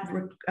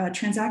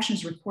transaction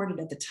is recorded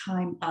at the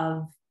time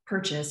of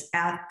purchase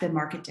at the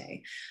market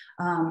day,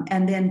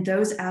 and then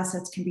those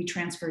assets can be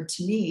transferred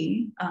to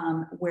me,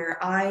 where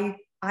I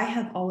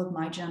have all of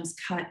my gems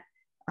cut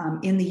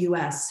in the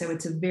US, so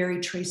it's a very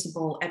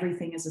traceable.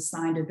 Everything is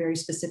assigned a very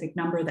specific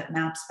number that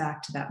maps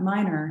back to that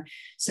miner,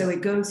 so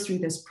it goes through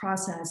this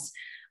process.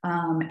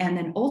 And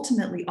then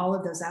ultimately all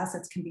of those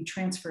assets can be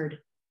transferred,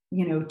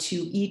 to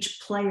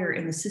each player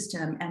in the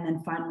system, and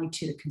then finally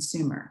to the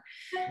consumer.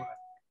 Right.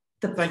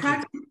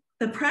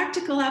 The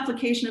practical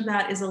application of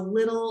that is a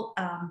little,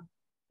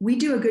 we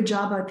do a good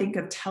job, I think,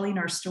 of telling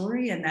our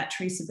story and that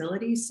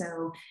traceability.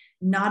 So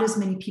not as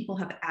many people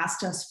have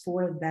asked us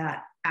for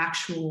that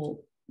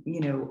actual,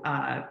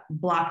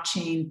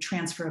 blockchain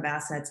transfer of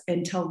assets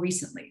until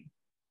recently.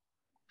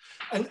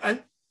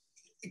 And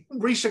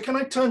Risha, can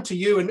I turn to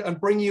you and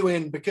bring you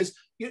in, because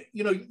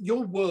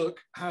your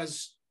work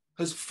has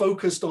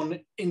focused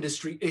on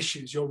industry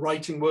issues, your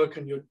writing work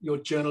and your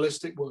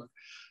journalistic work.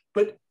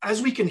 But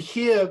as we can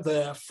hear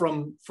there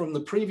from the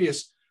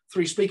previous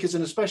three speakers,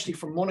 and especially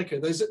from Monica,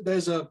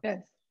 there's a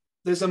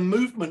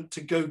movement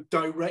to go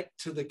direct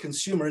to the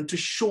consumer and to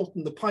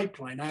shorten the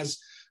pipeline, as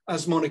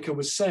Monica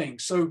was saying.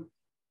 So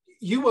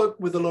you work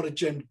with a lot of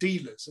gem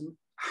dealers, and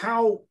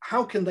how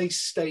can they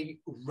stay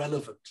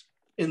relevant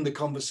in the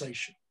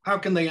conversation? How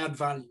can they add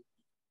value?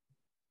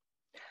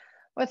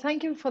 Well,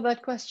 thank you for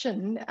that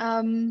question.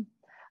 I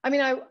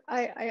mean,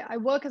 I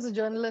work as a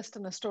journalist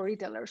and a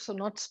storyteller, so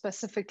not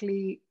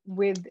specifically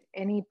with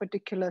any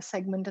particular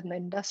segment in the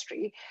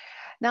industry.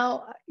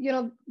 Now,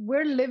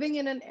 we're living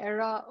in an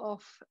era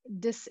of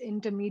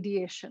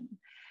disintermediation.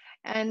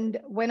 And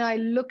when I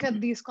look at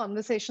these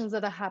conversations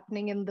that are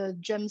happening in the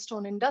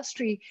gemstone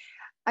industry,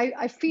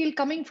 I feel,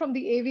 coming from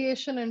the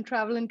aviation and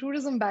travel and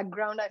tourism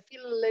background, I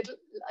feel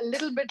a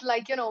little bit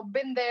like,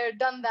 been there,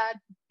 done that,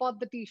 bought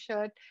the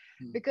t-shirt.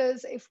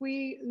 Because if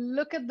we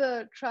look at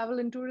the travel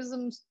and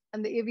tourism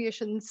and the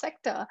aviation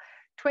sector,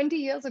 20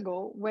 years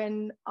ago,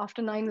 when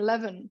after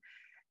 9/11,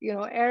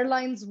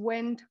 airlines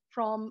went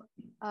from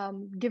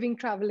giving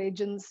travel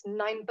agents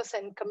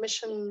 9%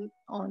 commission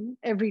on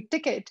every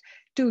ticket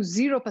to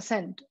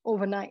 0%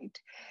 overnight.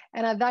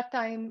 And at that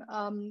time,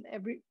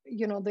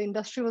 the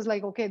industry was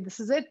like, okay,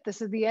 this is it.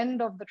 This is the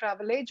end of the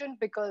travel agent,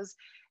 because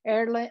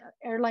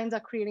airlines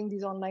are creating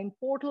these online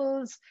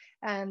portals,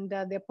 and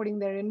they're putting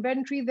their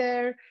inventory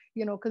there.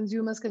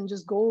 Consumers can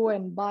just go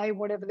and buy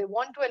whatever they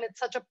want to, and it's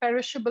such a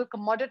perishable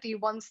commodity.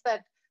 Once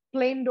that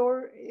plane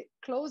door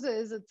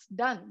closes, it's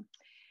done.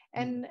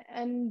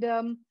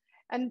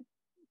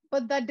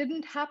 But that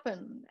didn't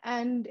happen.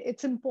 And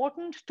it's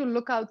important to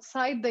look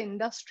outside the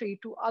industry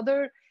to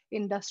other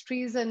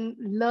industries and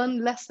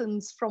learn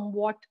lessons from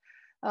what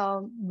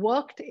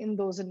worked in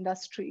those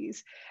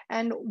industries.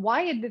 And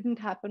why it didn't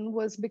happen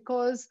was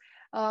because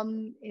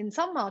in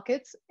some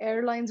markets,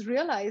 airlines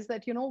realized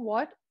that,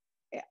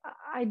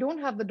 I don't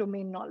have the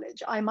domain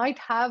knowledge. I might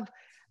have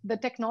the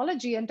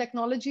technology, and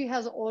technology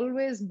has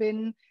always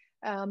been,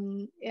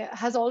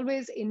 has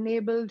always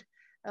enabled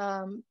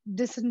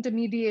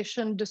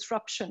disintermediation,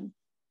 disruption.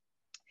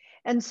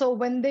 And so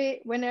when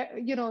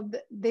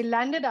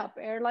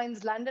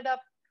airlines landed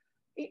up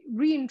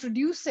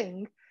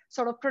reintroducing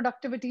sort of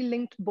productivity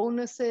linked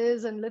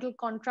bonuses and little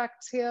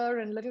contracts here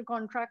and little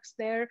contracts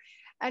there.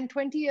 And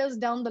 20 years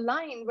down the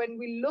line, when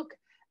we look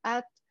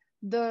at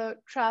the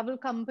travel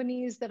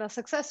companies that are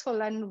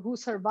successful and who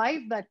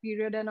survived that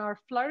period and are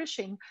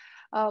flourishing,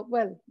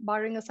 well,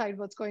 barring aside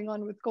what's going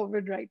on with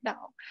COVID right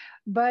now,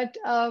 but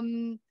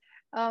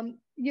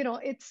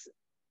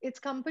it's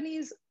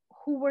companies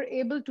who were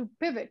able to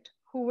pivot,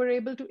 who were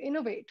able to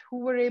innovate, who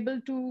were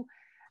able to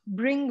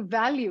bring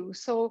value.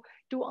 So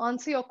to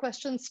answer your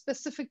question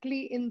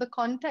specifically in the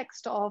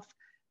context of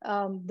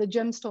the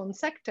gemstone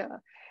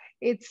sector,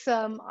 it's,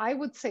 I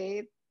would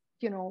say,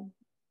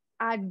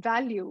 add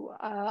value.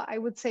 I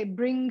would say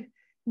bring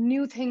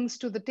new things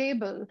to the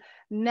table,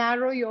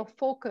 narrow your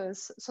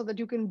focus so that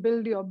you can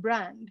build your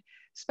brand,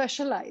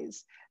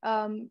 specialize.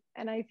 And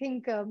I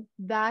think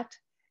that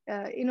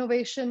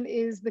innovation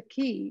is the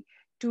key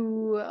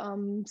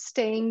to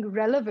staying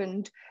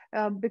relevant,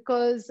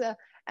 because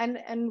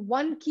and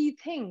one key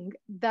thing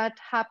that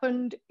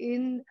happened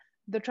in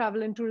the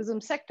travel and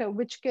tourism sector,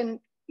 which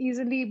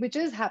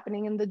is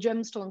happening in the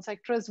gemstone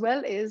sector as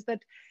well, is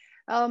that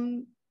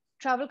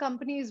travel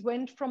companies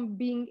went from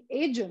being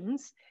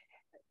agents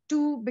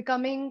to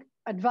becoming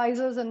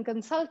advisors and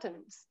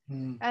consultants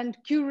and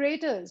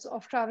curators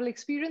of travel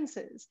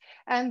experiences.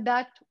 And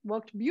that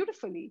worked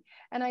beautifully.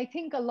 And I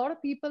think a lot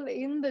of people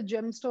in the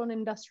gemstone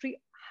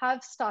industry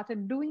have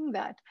started doing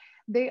that.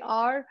 They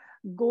are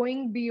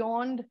going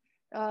beyond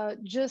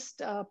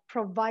just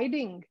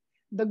providing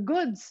the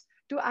goods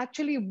to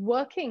actually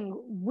working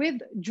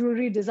with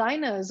jewelry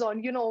designers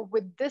on, you know,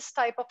 with this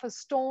type of a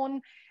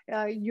stone,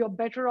 you're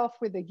better off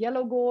with a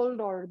yellow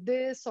gold or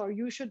this, or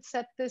you should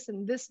set this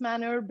in this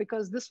manner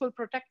because this will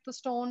protect the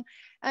stone,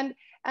 and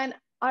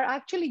are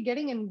actually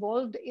getting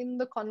involved in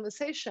the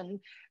conversation.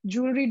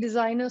 Jewelry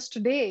designers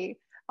today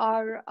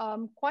are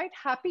quite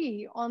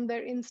happy on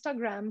their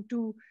Instagram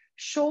to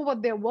show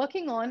what they're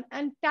working on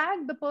and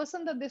tag the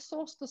person that they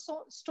sourced the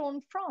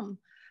stone from.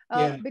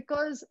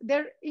 Because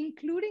they're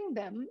including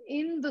them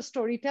in the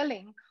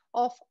storytelling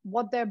of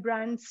what their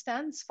brand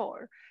stands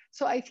for.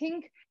 So I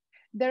think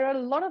there are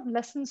a lot of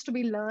lessons to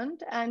be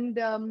learned, and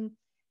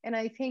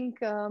I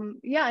think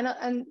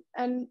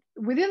and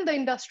within the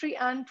industry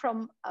and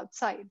from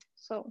outside.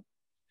 So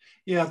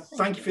yeah,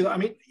 thank you for that. I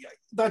mean,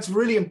 that's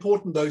really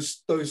important,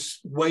 those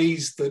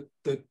ways that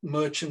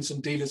merchants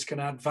and dealers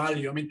can add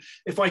value. I mean,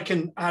 if I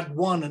can add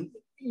one, and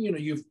you know,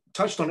 you've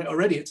touched on it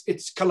already,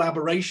 it's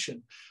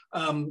collaboration.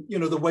 You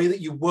know, the way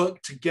that you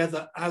work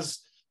together as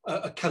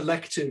a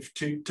collective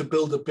to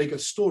build a bigger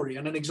story.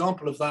 And an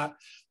example of that,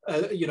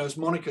 you know, as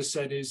Monica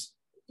said, is,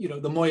 you know,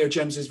 the Moyo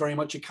Gems is very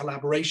much a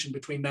collaboration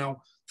between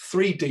now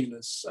 3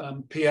 dealers,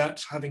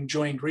 Piat having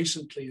joined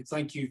recently.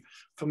 Thank you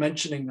for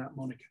mentioning that,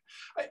 Monica.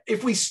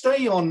 If we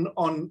stay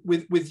on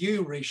with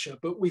you, Risha,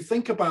 but we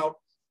think about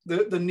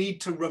the need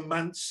to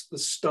romance the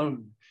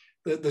stone,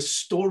 the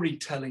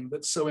storytelling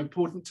that's so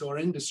important to our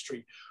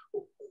industry.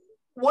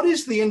 What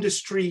is the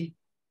industry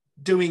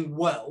doing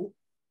well,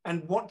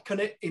 and what can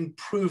it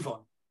improve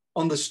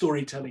on the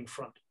storytelling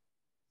front?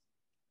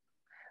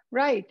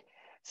 Right.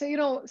 So, you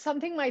know,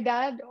 something my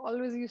dad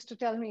always used to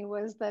tell me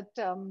was that,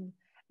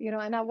 you know,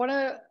 and I want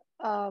to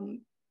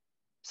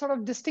sort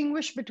of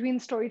distinguish between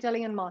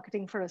storytelling and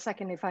marketing for a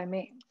second, if I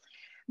may.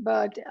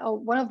 But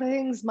one of the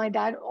things my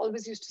dad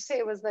always used to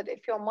say was that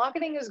if your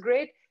marketing is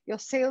great, your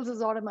sales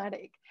is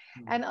automatic.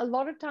 And a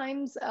lot of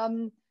times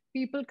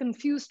people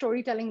confuse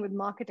storytelling with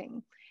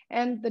marketing.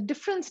 And the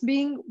difference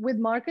being with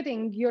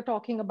marketing, you're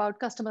talking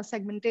about customer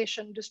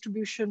segmentation,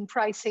 distribution,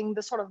 pricing,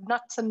 the sort of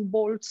nuts and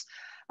bolts,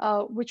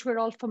 which we're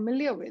all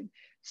familiar with.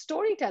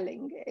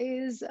 Storytelling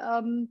is,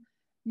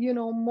 you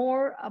know,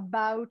 more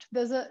about,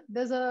 there's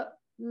a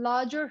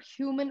larger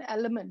human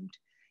element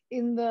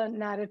in the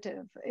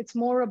narrative. It's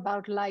more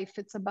about life.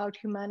 It's about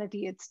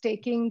humanity. It's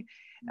taking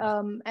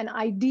an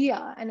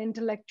idea, an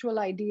intellectual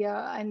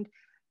idea, and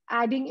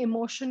adding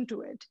emotion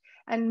to it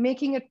and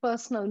making it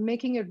personal,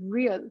 making it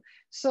real.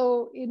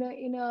 So in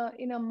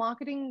a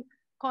marketing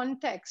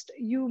context,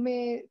 you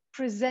may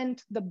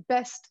present the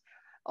best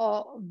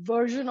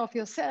version of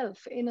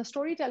yourself. In a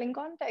storytelling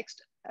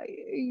context,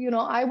 you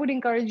know, I would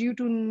encourage you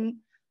to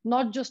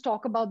not just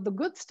talk about the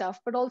good stuff,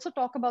 but also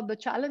talk about the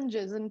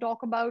challenges and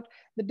talk about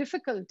the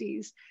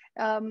difficulties,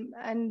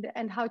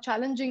 and how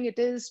challenging it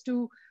is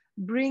to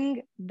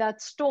bring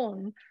that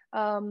stone,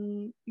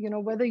 you know,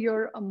 whether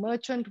you're a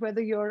merchant,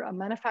 whether you're a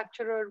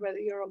manufacturer, whether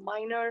you're a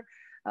miner,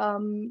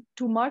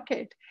 to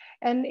market.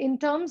 And in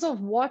terms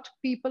of what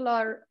people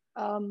are,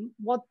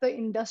 what the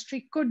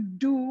industry could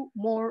do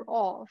more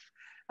of,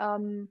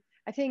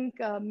 I think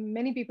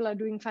many people are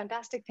doing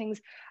fantastic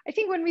things. I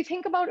think when we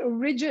think about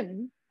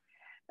origin,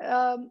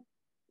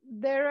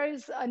 there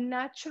is a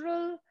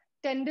natural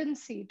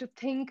tendency to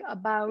think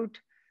about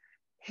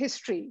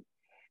history,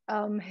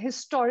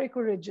 historic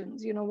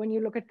origins. You know, when you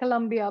look at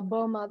Colombia,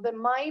 Burma, the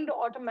mind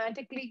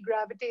automatically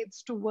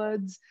gravitates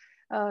towards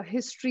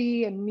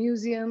history and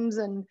museums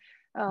and,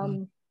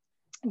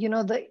 you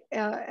know, the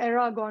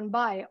era gone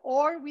by.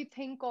 Or we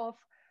think of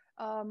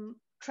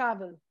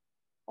travel,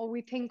 or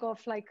we think of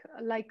like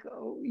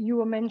you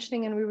were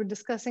mentioning and we were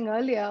discussing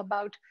earlier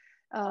about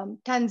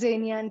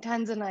Tanzania and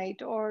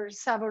Tanzanite, or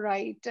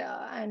Savorite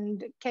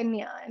and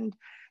Kenya, and,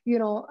 you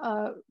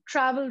know,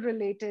 travel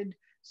related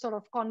sort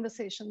of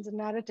conversations and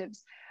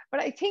narratives.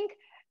 But I think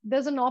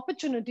there's an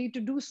opportunity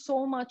to do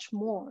so much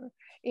more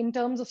in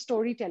terms of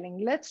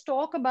storytelling. Let's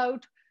talk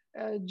about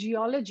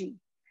geology,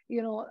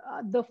 you know,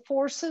 the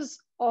forces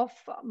of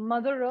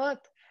Mother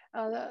Earth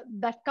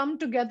that come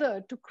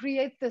together to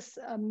create this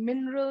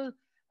mineral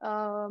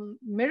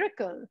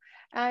miracle.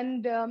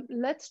 And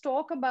let's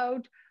talk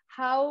about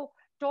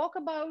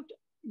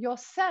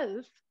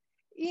yourself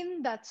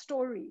in that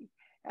story.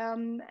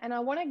 And I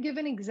want to give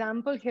an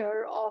example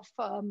here of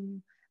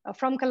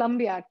from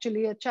Colombia,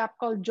 actually, a chap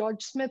called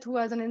George Smith, who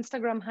has an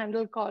Instagram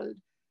handle called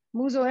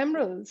Muso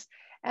Emeralds.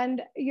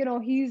 And, you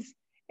know, he's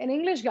an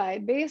English guy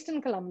based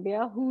in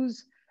Colombia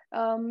who's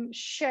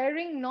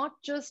sharing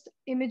not just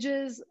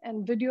images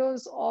and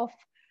videos of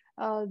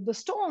the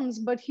stones,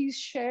 but he's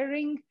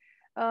sharing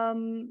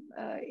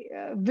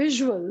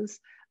visuals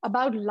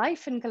about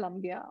life in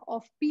Colombia,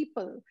 of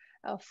people,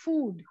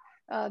 food,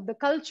 the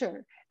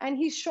culture. And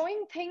he's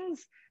showing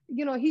things,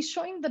 you know, he's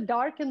showing the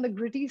dark and the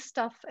gritty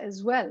stuff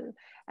as well.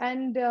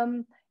 And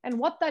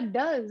what that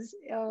does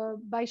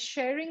by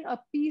sharing a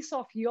piece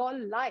of your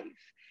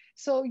life.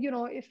 So, you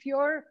know, if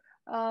you're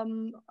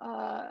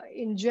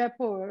in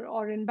Jaipur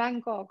or in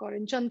Bangkok or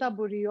in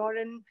Chantaburi or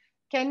in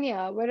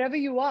Kenya, wherever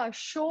you are,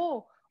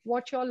 show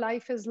what your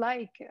life is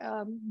like.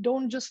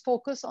 Don't just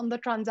focus on the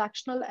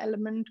transactional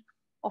element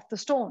of the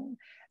stone.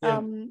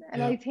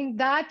 I think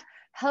that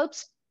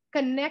helps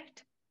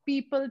connect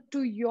people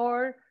to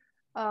your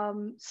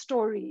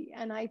story.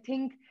 And I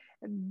think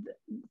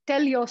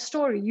tell your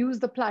story, use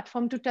the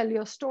platform to tell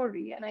your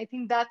story. And I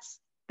think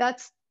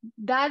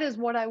that is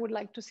what I would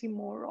like to see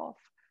more of.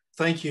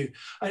 Thank you.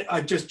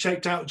 I've just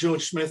checked out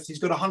George Smith. He's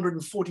got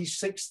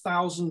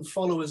 146,000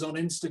 followers on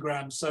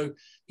Instagram. So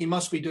he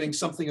must be doing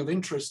something of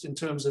interest in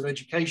terms of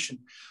education.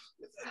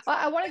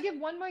 I want to give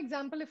one more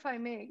example, if I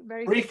may,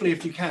 very briefly, quickly.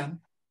 if you can.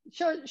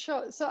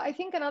 Sure. So I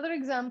think another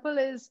example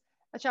is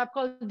a chap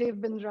called Dave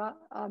Bindra,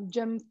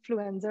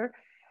 Gemfluencer.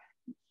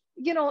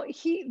 You know,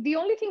 the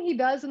only thing he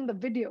does in the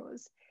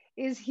videos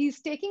is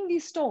he's taking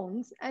these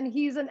stones, and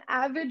he's an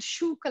avid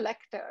shoe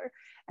collector,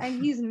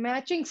 and he's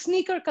matching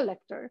sneaker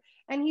collector,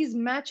 and he's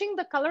matching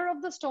the color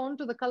of the stone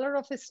to the color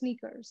of his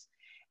sneakers.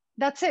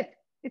 That's it.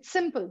 It's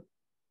simple.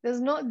 There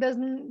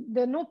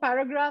are no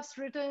paragraphs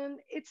written.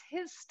 It's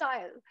his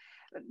style.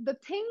 The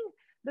thing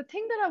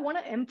that I want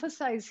to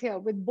emphasize here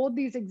with both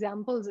these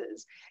examples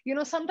is, you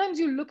know, sometimes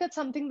you look at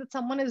something that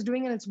someone is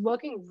doing and it's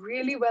working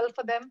really well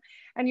for them,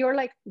 and you're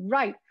like,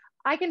 right,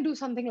 I can do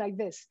something like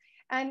this.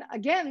 And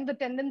again, the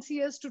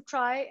tendency is to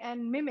try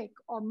and mimic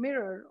or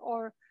mirror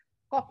or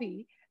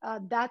copy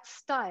that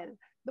style.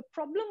 The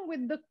problem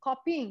with the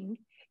copying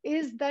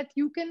is that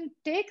you can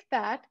take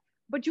that,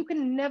 but you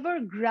can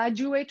never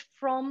graduate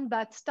from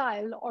that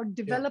style or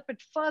develop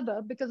it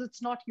further because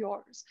it's not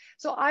yours.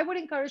 So I would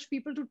encourage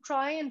people to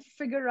try and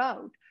figure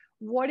out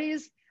what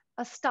is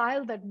a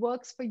style that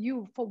works for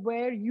you, for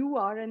where you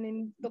are and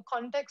in the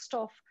context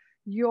of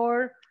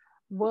your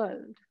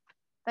world.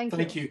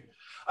 Thank you.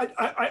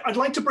 I'd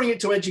like to bring it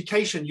to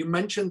education. You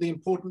mentioned the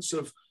importance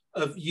of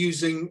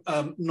using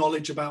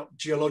knowledge about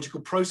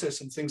geological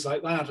process and things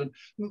like that. And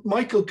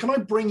Michael, can I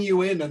bring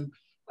you in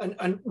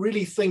and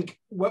really think,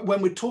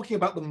 when we're talking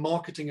about the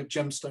marketing of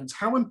gemstones,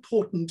 how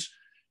important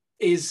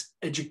is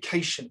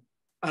education?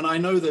 And I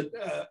know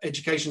that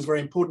education is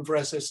very important for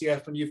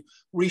SSCF, and you've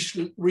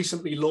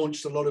recently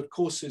launched a lot of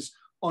courses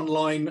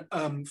online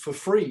for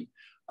free.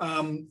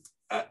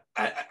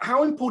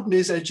 How important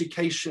is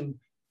education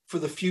for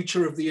the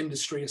future of the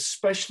industry,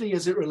 especially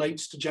as it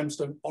relates to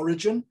gemstone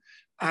origin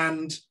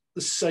and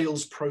the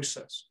sales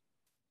process?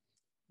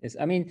 Yes,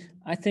 I mean,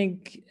 I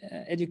think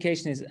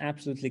education is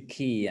absolutely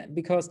key,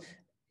 because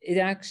it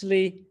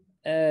actually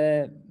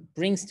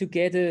brings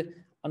together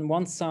on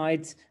one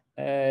side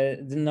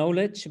the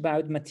knowledge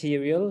about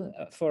material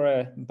for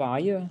a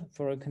buyer,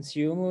 for a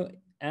consumer,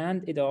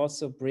 and it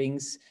also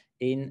brings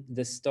in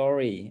the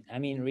story. I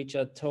mean,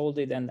 Richard told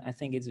it, and I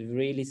think it's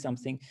really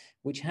something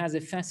which has a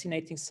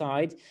fascinating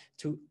side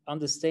to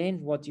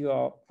understand what you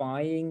are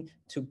buying,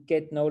 to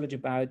get knowledge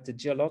about the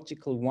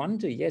geological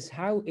wonder. Yes,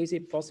 how is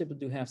it possible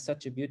to have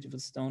such a beautiful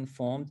stone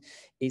formed,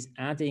 is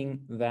adding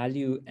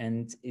value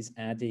and is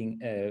adding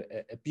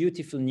a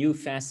beautiful new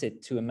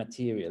facet to a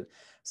material.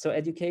 So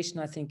education,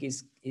 I think,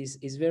 is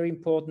very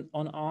important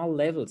on all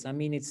levels. I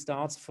mean, it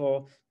starts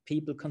for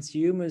people,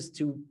 consumers,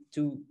 to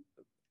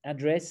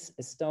address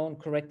a stone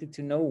correctly,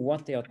 to know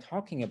what they are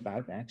talking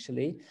about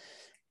actually,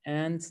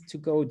 and to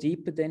go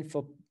deeper then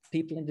for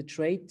people in the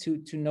trade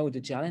to know the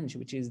challenge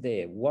which is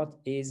there. What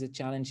is a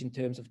challenge in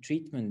terms of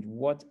treatment?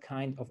 What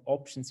kind of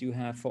options you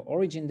have for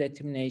origin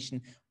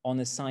determination on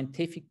a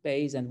scientific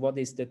base, and what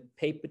is the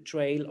paper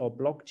trail or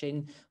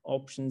blockchain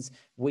options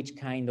which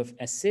kind of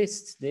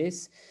assist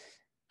this?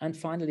 And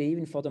finally,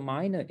 even for the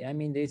miner, I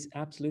mean, it's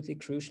absolutely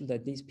crucial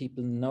that these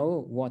people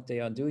know what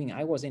they are doing.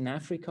 I was in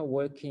Africa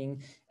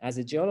working as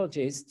a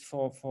geologist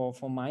for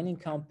mining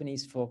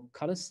companies for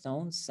color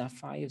stones,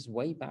 sapphires,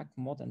 way back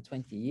more than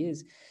 20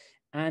 years.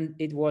 And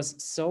it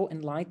was so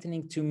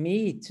enlightening to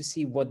me to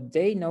see what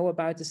they know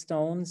about the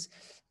stones,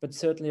 but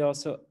certainly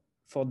also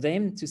for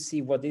them to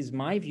see what is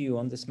my view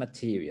on this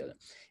material.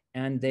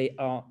 And they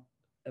are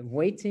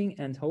waiting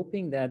and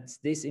hoping that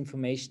this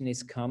information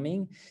is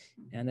coming.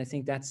 And I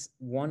think that's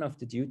one of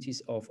the duties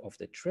of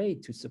the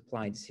trade, to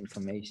supply this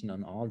information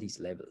on all these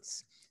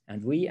levels.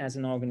 And we as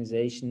an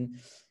organization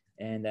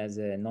and as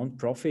a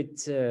non-profit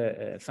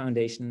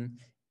foundation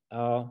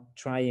are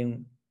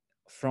trying,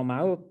 from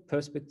our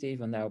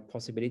perspective and our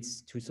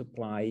possibilities, to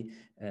supply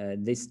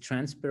this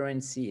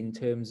transparency in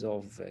terms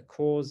of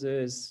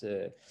courses,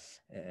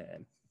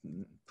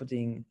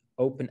 putting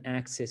open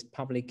access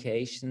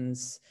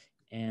publications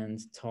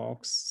and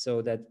talks,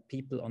 so that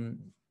people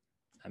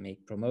I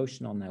make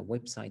promotion on our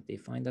website, they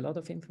find a lot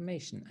of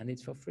information, and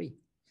it's for free.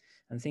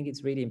 I think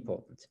it's really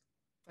important.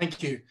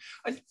 Thank you.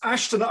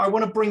 Ashton, I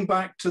want to bring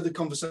back to the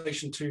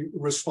conversation to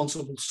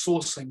responsible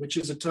sourcing, which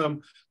is a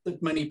term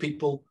that many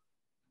people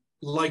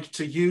like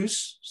to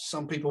use.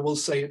 Some people will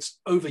say it's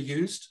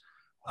overused.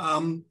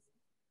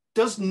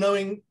 Does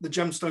knowing the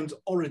gemstone's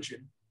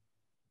origin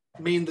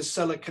mean the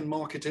seller can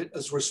market it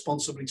as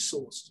responsibly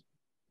sourced?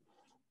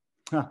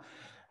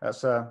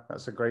 That's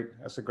a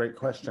great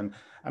question,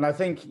 and I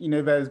think, you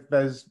know,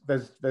 there's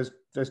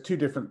two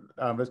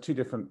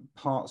different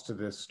parts to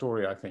this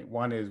story. I think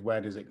one is,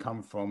 where does it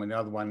come from, and the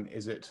other one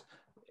is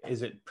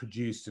it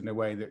produced in a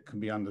way that can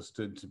be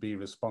understood to be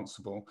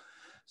responsible.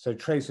 So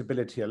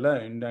traceability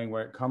alone, knowing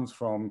where it comes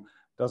from,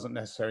 doesn't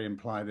necessarily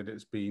imply that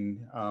it's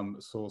been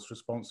sourced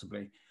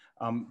responsibly.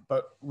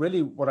 But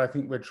really what I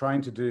think we're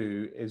trying to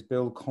do is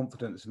build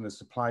confidence in the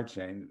supply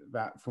chain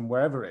that from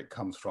wherever it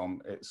comes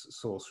from, it's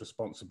sourced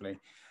responsibly.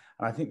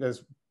 And I think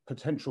there's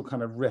potential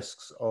kind of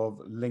risks of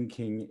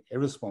linking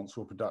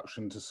irresponsible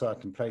production to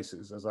certain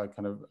places, as I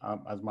kind of,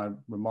 as my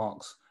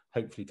remarks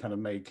hopefully kind of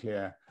made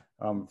clear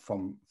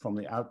from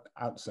the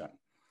outset.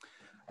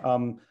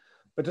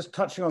 But just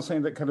touching on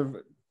something that kind of,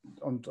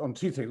 on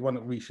two things, one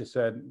that Risha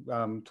said,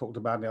 talked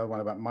about, and the other one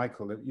about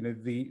Michael, that, you know,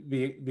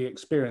 the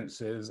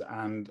experiences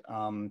and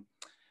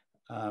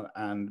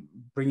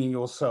bringing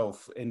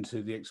yourself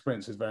into the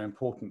experience is very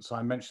important. So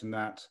I mentioned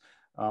that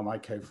I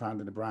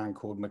co-founded a brand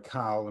called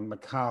Macau, and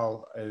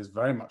Macau is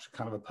very much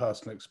kind of a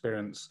personal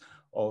experience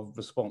of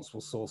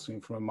responsible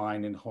sourcing from a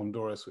mine in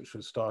Honduras, which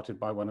was started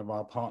by one of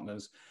our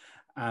partners.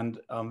 And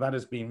that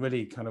has been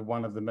really kind of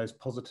one of the most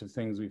positive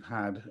things we've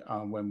had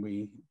when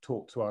we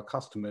talk to our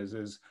customers,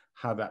 is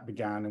how that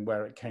began and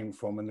where it came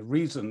from and the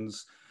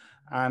reasons.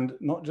 And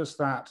not just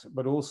that,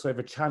 but also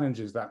the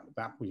challenges that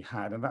we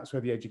had. And that's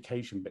where the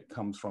education bit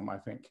comes from, I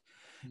think,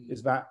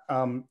 is that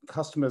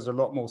customers are a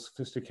lot more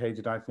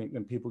sophisticated, I think,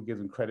 than people give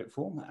them credit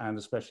for, and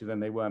especially than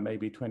they were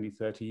maybe 20,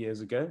 30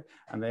 years ago.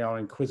 And they are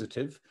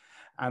inquisitive.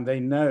 And they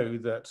know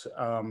that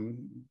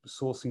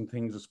sourcing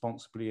things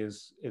responsibly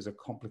is a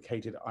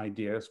complicated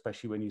idea,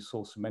 especially when you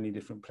source from many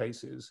different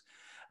places,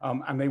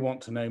 and they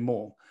want to know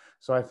more.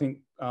 So I think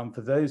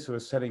for those who are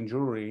selling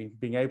jewelry,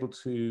 being able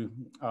to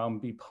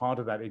be part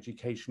of that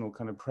educational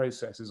kind of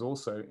process is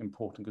also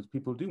important, because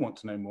people do want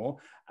to know more,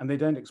 and they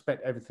don't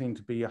expect everything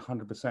to be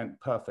 100%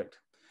 perfect.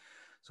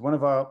 So one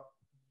of our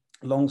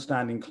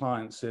long-standing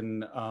clients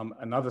in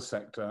another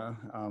sector,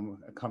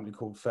 a company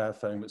called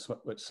Fairphone,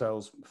 which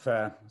sells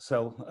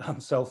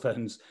cell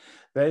phones,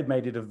 they've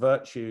made it a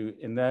virtue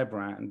in their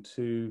brand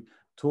to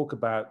talk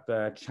about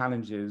their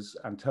challenges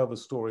and tell the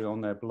story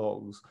on their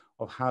blogs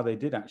of how they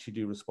did actually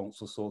do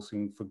responsible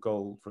sourcing for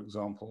gold, for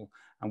example,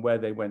 and where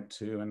they went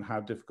to and how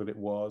difficult it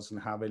was and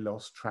how they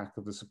lost track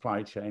of the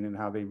supply chain and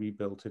how they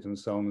rebuilt it and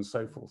so on and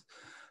so forth.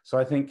 So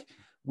I think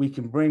we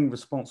can bring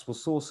responsible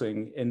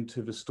sourcing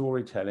into the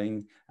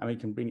storytelling, and we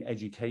can bring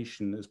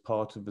education as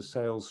part of the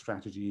sales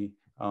strategy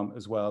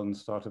as well, and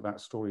start of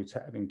that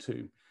storytelling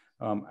too.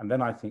 And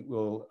then I think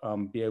we'll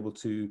be able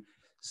to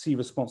see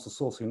responsible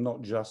sourcing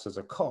not just as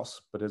a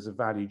cost, but as a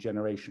value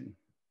generation.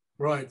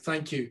 Right,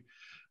 thank you.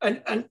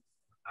 And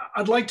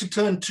I'd like to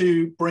turn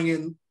to bring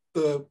in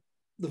the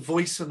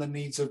voice and the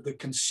needs of the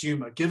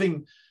consumer,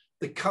 giving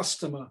the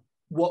customer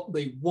what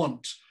they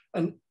want.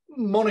 And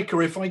Monica,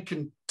 if I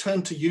can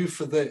turn to you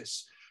for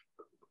this,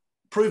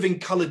 proving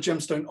colored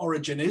gemstone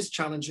origin is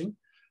challenging,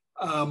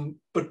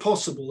 but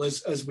possible,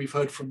 as we've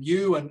heard from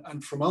you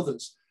and from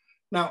others.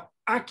 Now,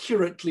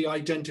 accurately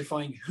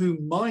identifying who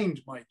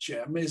mined my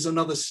gem is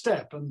another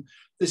step, and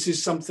this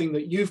is something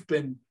that you've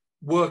been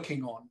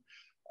working on.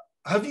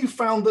 Have you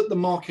found that the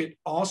market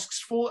asks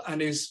for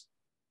and is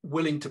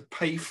willing to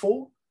pay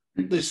for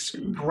this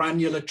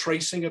granular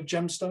tracing of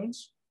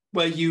gemstones,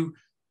 where you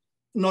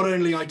not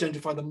only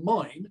identify the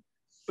mine,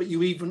 but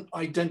you even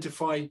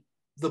identify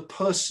the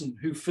person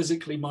who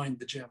physically mined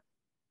the gem?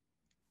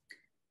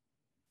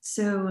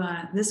 So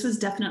this was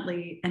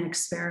definitely an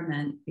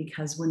experiment,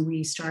 because when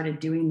we started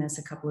doing this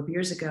a couple of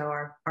years ago,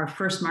 our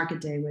first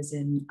market day was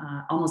in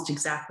almost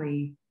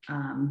exactly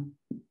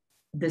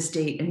this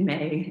date in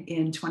May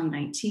in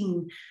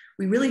 2019.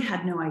 We really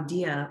had no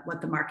idea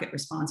what the market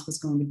response was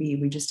going to be.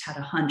 We just had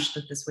a hunch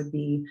that this would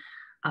be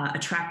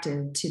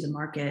attractive to the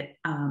market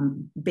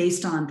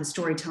based on the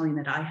storytelling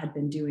that I had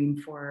been doing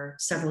for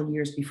several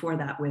years before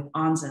that with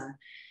Anza.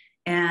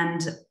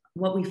 And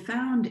what we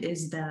found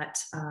is that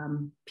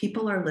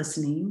people are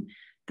listening,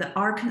 that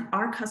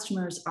our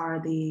customers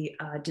are the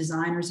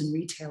designers and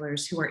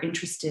retailers who are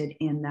interested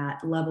in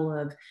that level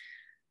of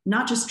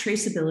not just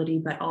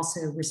traceability, but also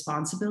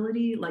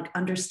responsibility, like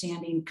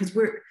understanding, because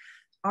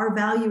our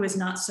value is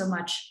not so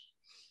much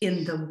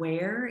in the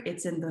where,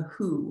 it's in the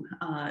who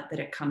that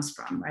it comes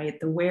from, right?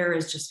 The where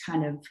is just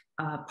kind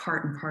of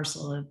part and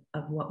parcel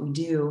of what we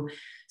do.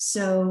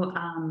 So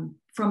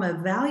from a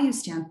value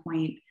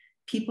standpoint,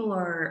 people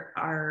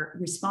are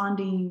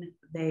responding,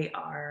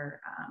 they're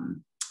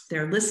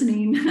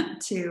listening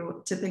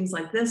to things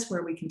like this,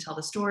 where we can tell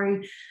the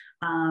story.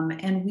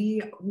 And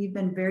we've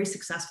been very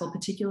successful,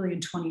 particularly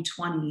in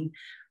 2020.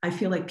 I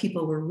feel like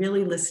people were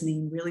really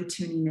listening, really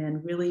tuning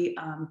in, really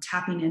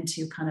tapping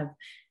into kind of,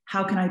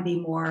 how can I be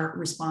more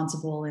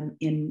responsible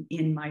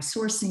in my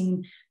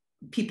sourcing?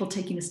 People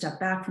taking a step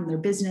back from their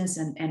business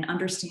and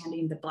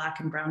understanding the Black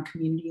and brown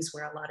communities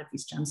where a lot of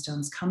these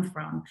gemstones come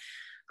from.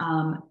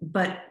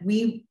 But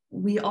we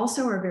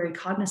also are very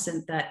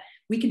cognizant that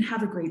we can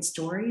have a great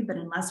story, but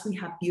unless we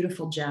have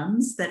beautiful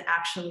gems that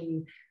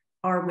actually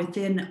are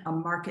within a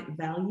market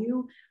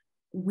value,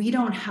 we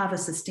don't have a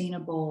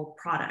sustainable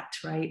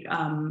product, right?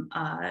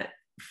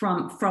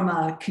 From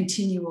a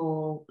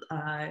continual,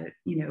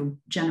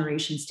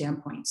 generation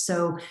standpoint.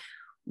 So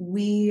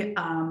we've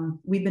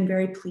been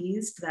very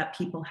pleased that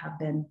people have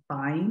been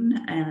buying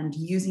and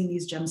using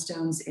these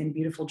gemstones in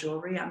beautiful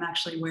jewelry. I'm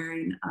actually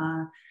wearing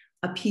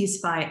a piece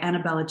by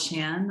Annabella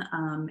Chan,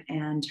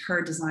 and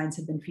her designs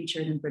have been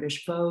featured in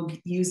British Vogue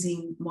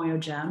using Moyo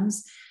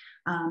gems.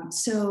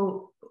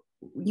 So,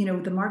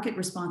 the market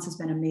response has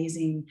been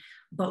amazing,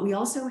 but we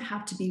also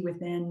have to be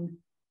within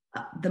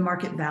the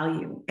market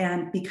value.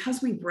 And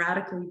because we've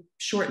radically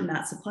shortened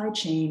that supply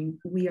chain,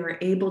 we are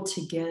able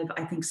to give,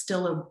 I think,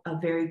 still a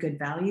very good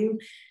value.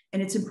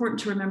 And it's important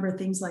to remember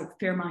things like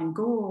fair mine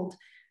gold,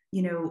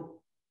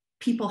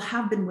 people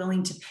have been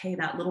willing to pay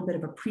that little bit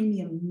of a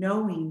premium,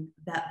 knowing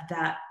that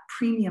that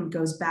premium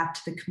goes back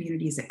to the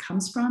communities it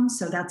comes from.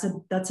 So that's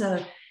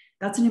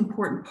an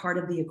important part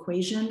of the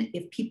equation.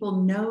 If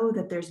people know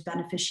that there's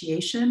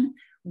beneficiation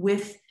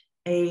with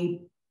a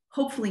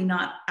hopefully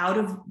not out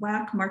of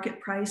whack market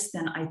price,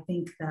 then I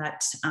think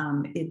that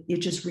it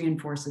just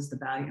reinforces the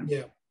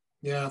value.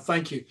 Yeah,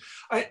 thank you.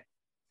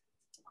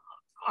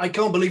 I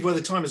can't believe where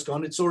the time has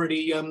gone. It's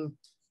already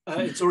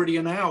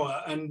an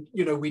hour, and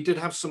we did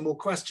have some more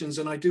questions,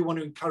 and I do want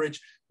to encourage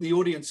the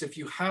audience, if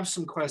you have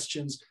some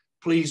questions,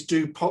 please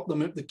do pop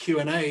them at the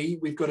Q&A.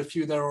 We've got a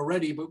few there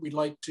already, but we'd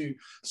like to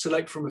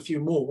select from a few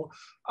more.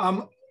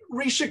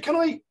 Risha,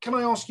 can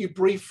I ask you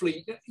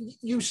briefly,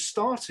 you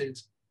started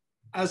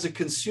as a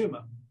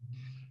consumer,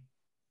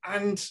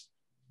 and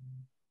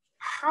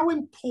how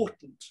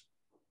important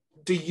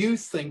do you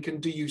think, and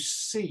do you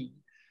see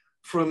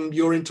from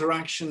your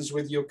interactions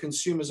with your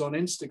consumers on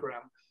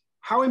Instagram,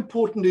 how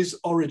important is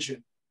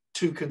origin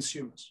to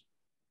consumers?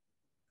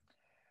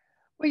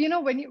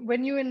 Well,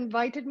 when you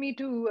invited me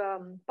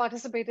to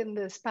participate in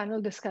this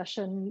panel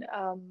discussion,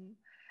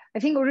 I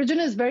think origin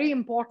is very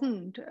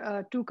important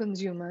to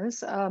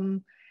consumers.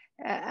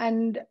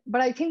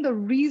 But I think the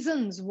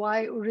reasons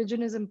why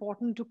origin is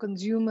important to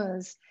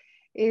consumers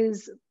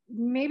is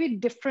maybe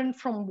different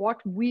from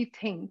what we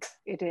think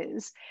it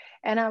is.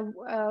 And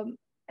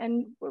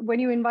when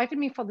you invited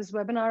me for this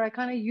webinar, I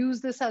kind of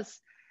use this as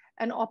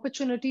an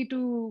opportunity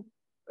to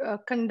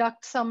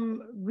conduct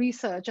some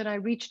research, and I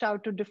reached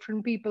out to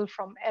different people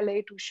from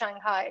LA to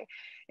Shanghai,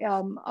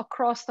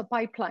 across the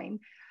pipeline,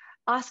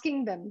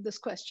 asking them this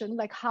question,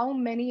 like, how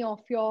many of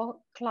your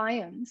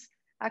clients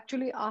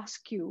actually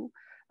ask you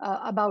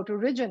about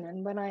origin?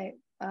 And when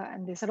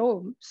and they said,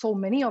 oh, so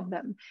many of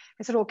them.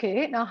 I said,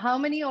 okay, now how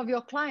many of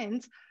your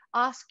clients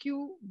ask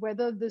you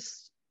whether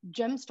this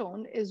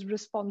gemstone is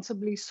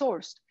responsibly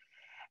sourced?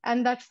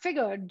 And that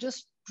figure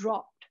just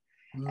dropped.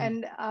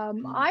 And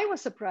I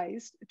was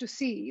surprised to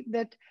see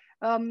that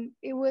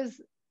it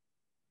was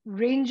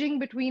ranging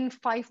between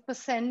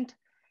 5%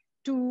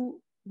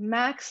 to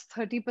max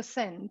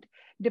 30%,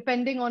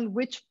 depending on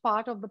which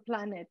part of the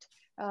planet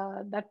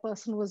that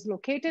person was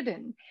located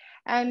in.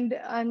 And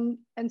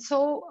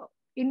so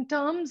in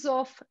terms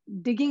of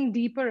digging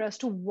deeper as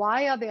to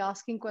why are they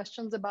asking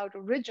questions about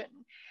origin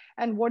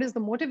and what is the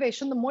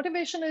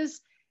motivation is,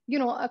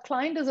 a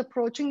client is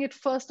approaching it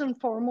first and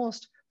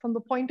foremost from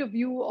the point of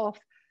view of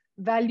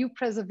value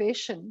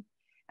preservation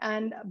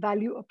and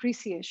value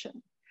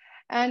appreciation.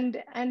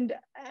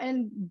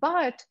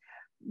 But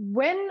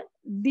when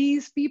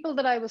these people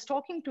that I was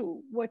talking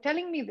to were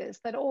telling me this,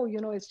 that, oh,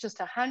 it's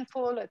just a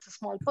handful, it's a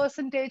small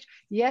percentage.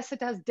 Yes,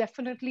 it has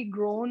definitely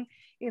grown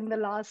in the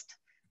last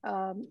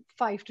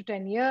 5 to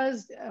 10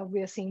 years.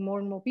 We are seeing more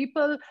and more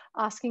people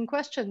asking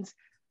questions.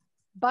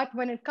 But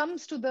when it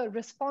comes to the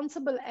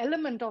responsible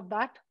element of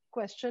that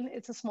question,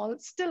 it's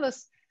still a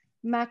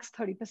max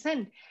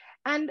 30%.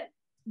 And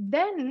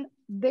then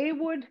they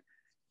would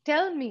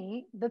tell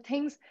me the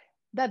things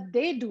that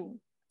they do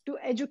to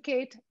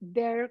educate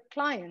their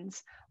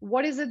clients.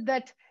 What is it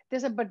that they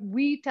said, but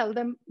we tell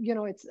them,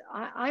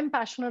 I'm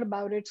passionate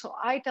about it, so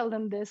I tell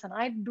them this and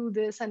I do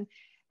this. And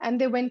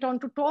they went on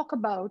to talk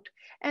about,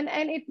 and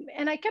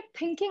I kept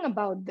thinking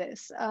about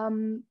this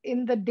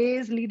in the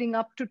days leading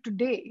up to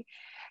today.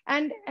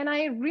 And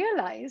I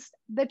realized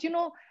that,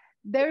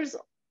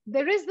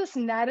 there is this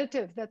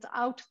narrative that's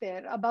out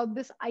there about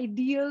this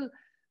ideal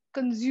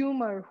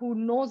consumer who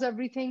knows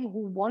everything,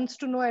 who wants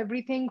to know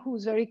everything,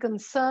 who's very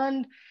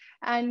concerned.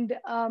 And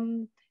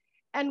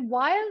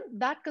while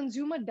that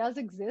consumer does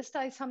exist,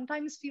 I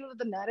sometimes feel that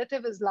the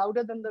narrative is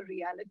louder than the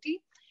reality.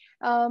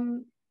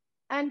 And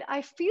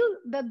I feel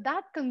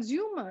that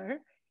consumer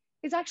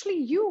is actually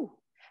you.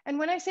 And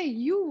when I say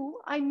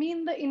you, I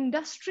mean the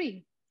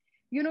industry.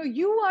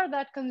 You are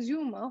that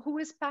consumer who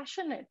is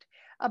passionate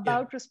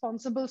about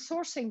responsible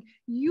sourcing.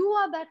 You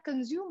are that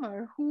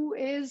consumer who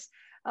is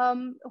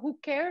who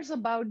cares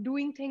about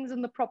doing things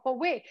in the proper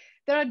way.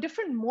 There are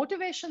different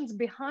motivations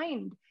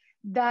behind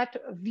that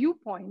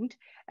viewpoint.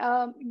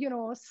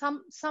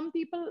 Some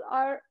people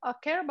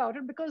care about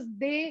it because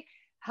they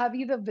have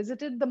either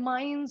visited the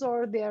mines,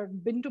 or they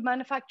have been to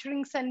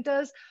manufacturing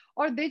centers,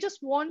 or they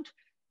just want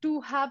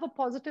to have a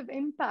positive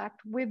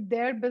impact with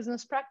their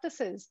business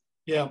practices.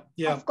 Yeah,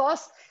 yeah. Of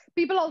course,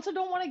 people also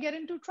don't want to get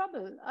into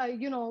trouble.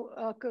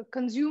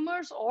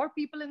 Consumers or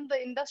people in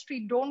the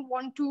industry don't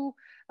want to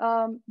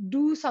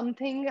do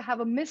something,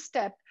 have a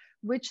misstep,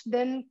 which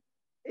then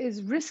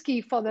is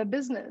risky for their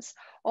business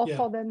or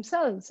for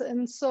themselves.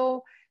 And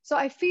so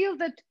I feel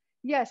that,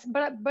 yes,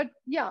 but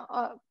yeah,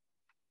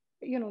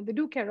 they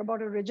do care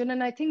about origin.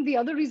 And I think the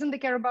other reason they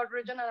care about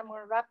origin, and I'm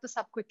going to wrap this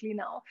up quickly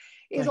now,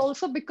 is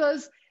also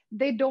because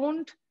they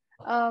don't,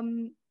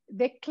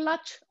 they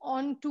clutch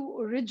onto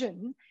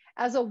origin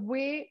as a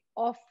way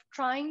of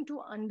trying to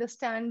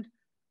understand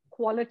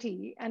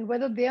quality and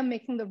whether they are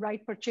making the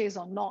right purchase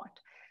or not.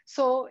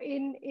 So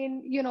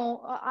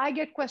I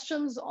get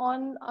questions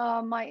on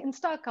my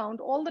Insta account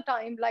all the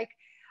time, like,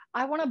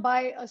 I want to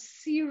buy a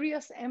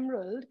serious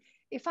emerald.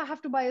 If I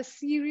have to buy a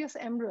serious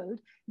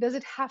emerald, does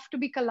it have to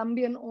be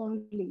Colombian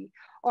only?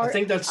 Or, I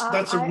think that's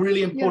a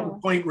really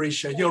important point,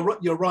 Risha.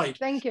 You're right.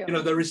 Thank you.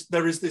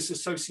 There is this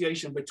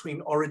association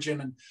between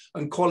origin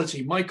and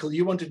quality. Michael,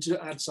 you wanted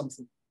to add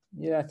something.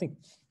 Yeah,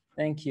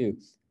 thank you.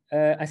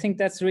 I think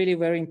that's really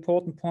very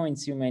important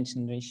points you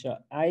mentioned, Risha.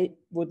 I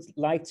would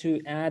like to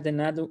add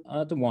another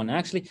one.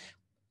 Actually,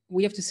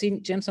 we have to see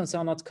gemstones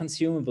are not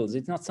consumables.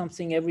 It's not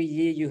something every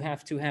year you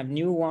have to have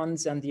new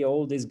ones and the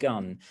old is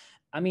gone.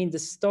 I mean, the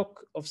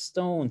stock of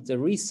stones, the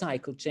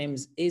recycled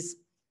gems is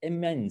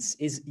immense,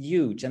 is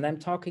huge. And I'm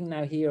talking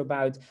now here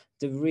about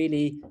the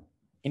really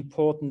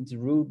important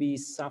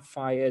rubies,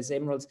 sapphires,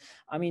 emeralds.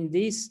 I mean,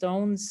 these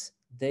stones,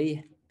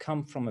 they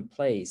come from a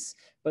place,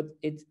 but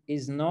it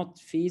is not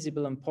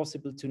feasible and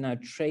possible to now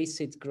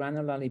trace it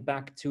granularly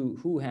back to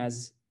who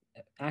has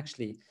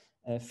actually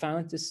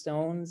found the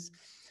stones.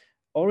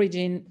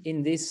 Origin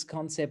in this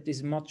concept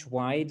is much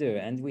wider,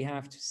 and we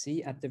have to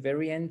see at the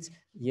very end,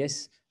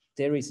 yes,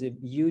 there is a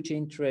huge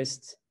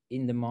interest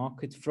in the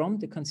market from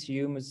the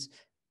consumers.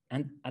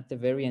 And at the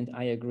very end,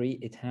 I agree,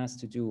 it has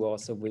to do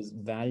also with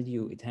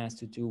value. It has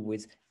to do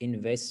with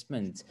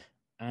investment.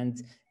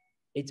 And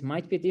it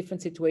might be a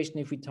different situation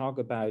if we talk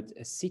about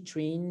a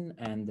citrine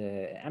and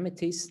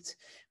amethyst,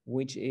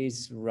 which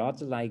is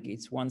rather like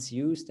it's once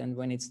used, and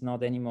when it's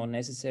not anymore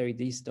necessary,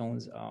 these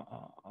stones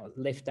are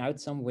left out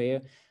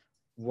somewhere.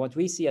 What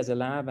we see as a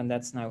lab, and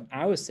that's now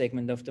our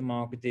segment of the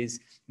market, is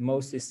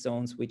mostly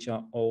stones which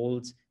are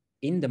old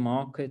in the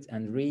market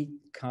and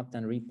recut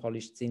and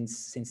repolished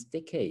since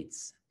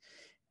decades.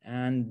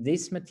 And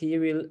this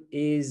material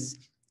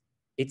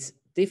it's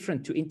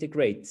different to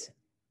integrate.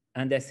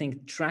 And I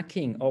think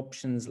tracking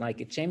options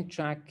like a gem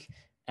track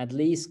at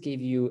least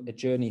give you a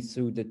journey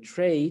through the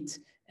trade.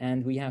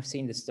 And we have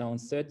seen the stone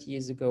 30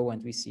 years ago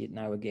and we see it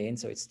now again.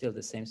 So it's still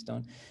the same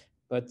stone.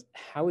 But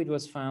how it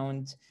was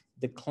found,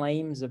 the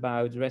claims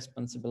about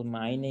responsible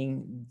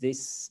mining,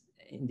 this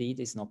indeed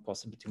is not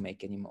possible to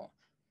make anymore.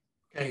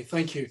 Okay,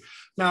 thank you.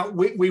 Now,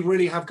 we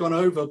really have gone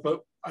over, but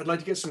I'd like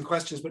to get some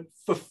questions. But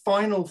for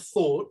final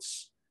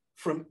thoughts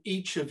from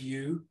each of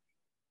you,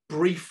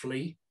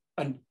 briefly,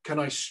 and can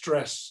I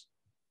stress,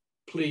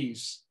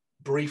 please,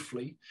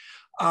 briefly,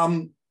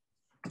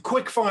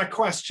 quick fire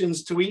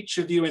questions to each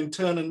of you in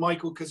turn. And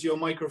Michael, because your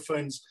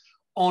microphone's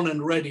on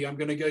and ready, I'm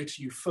going to go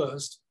to you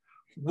first.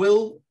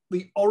 Will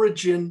the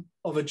origin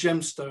of a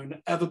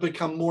gemstone ever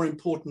become more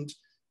important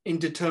in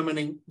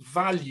determining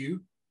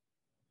value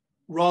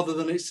rather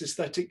than its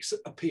aesthetic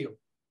appeal?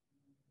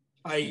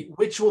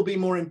 Which will be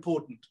more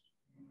important,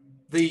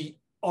 the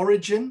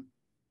origin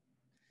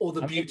or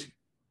the beauty?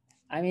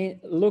 I mean,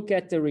 look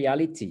at the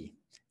reality.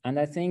 And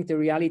I think the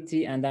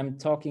reality, and I'm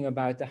talking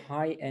about the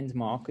high-end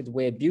market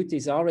where beauty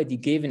is already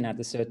given at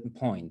a certain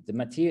point. The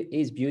material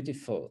is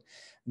beautiful.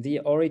 The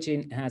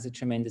origin has a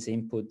tremendous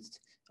influence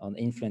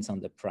on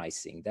the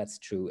pricing. That's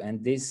true.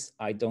 And this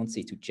I don't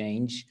see to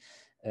change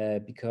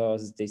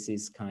because this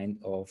is kind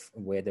of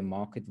where the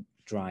market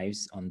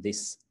drives on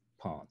this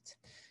part.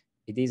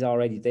 It is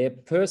already there.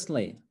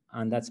 Personally,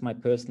 and that's my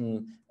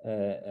personal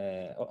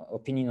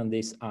opinion on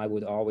this, I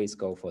would always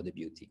go for the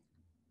beauty.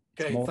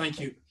 Okay, thank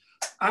you.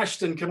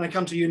 Ashton, can I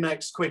come to you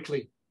next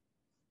quickly?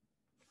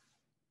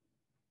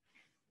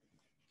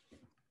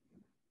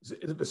 Is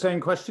it the same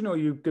question or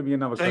you give me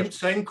another question?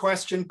 Same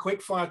question,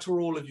 quick fire to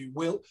all of you.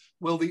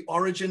 Will the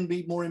origin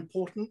be more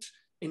important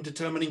in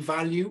determining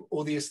value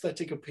or the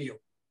aesthetic appeal?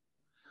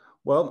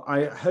 Well,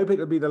 I hope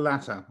it'll be the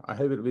latter. I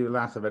hope it'll be the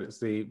latter, but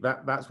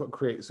that's what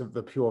creates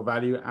the pure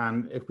value.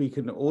 And if we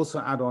can also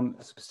add on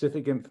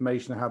specific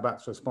information how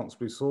that's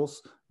responsibly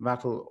sourced,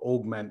 that'll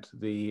augment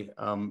the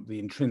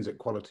intrinsic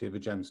quality of the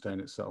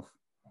gemstone itself.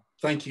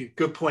 Thank you.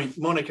 Good point.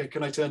 Monica,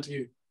 can I turn to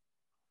you?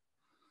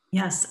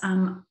 Yes,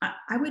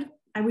 I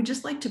would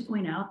just like to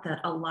point out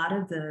that a lot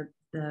of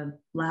the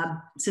lab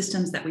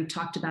systems that we've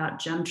talked about,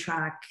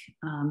 GemTrack,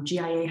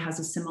 GIA has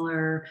a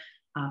similar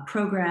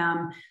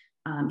program.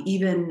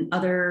 Even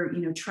other,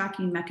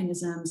 tracking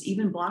mechanisms,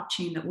 even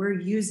blockchain that we're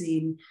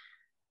using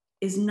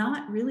is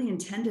not really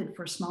intended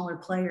for smaller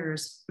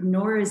players,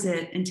 nor is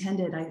it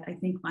intended, I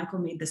think Michael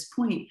made this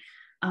point,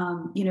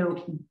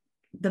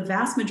 the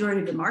vast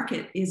majority of the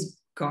market is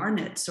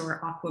garnets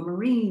or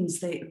aquamarines,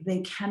 they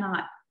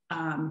cannot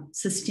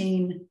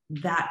sustain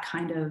that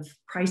kind of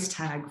price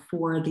tag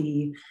for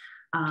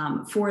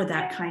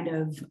that kind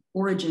of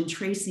origin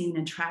tracing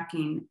and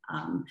tracking.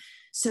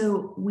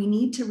 So we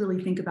need to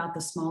really think about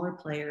the smaller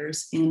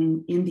players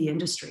in the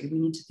industry. We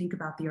need to think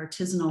about the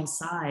artisanal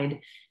side.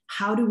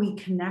 How do we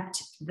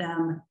connect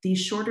them? These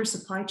shorter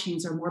supply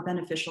chains are more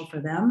beneficial for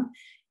them.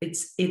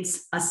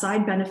 It's a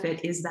side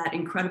benefit is that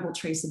incredible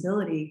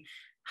traceability.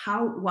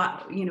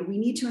 We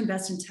need to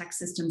invest in tech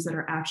systems that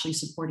are actually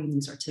supporting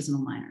these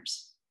artisanal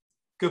miners.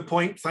 Good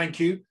point, thank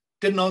you.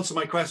 Didn't answer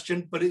my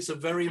question, but it's a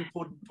very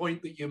important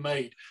point that you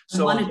made.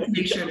 So I wanted to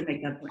make sure to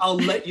make that point. I'll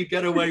let you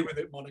get away with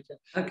it, Monica.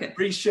 Okay.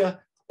 Risha,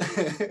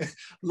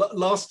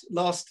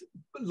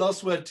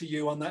 last word to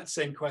you on that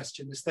same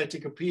question,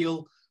 aesthetic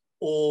appeal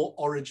or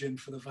origin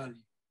for the value?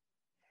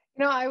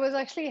 You know, I was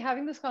actually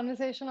having this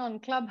conversation on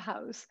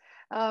Clubhouse,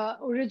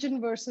 origin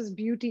versus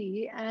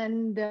beauty.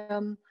 And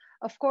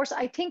of course,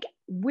 I think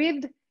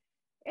with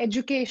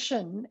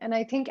education, and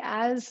I think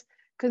as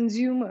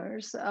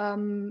consumers,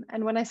 and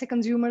when I say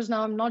consumers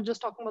now, I'm not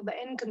just talking about the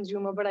end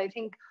consumer, but I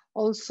think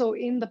also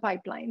in the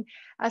pipeline,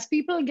 as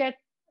people get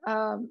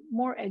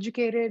more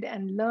educated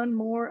and learn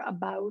more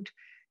about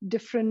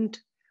different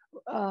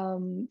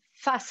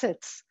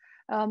facets,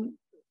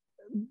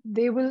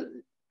 they will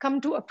come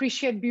to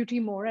appreciate beauty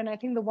more. And I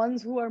think the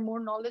ones who are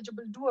more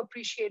knowledgeable do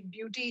appreciate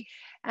beauty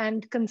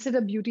and consider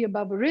beauty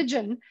above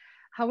origin.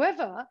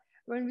 However,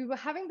 when we were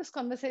having this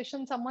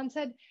conversation, someone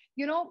said,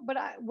 you know, but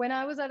when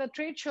I was at a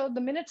trade show,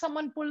 the minute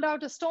someone pulled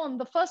out a stone,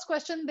 the first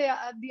question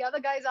the other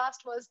guys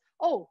asked was,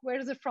 oh, where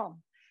is it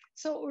from?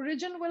 So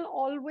origin will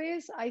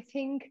always, I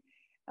think,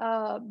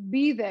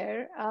 be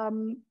there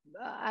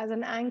as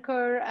an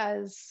anchor,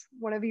 as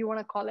whatever you want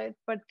to call it.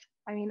 But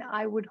I mean,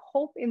 I would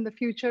hope in the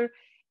future,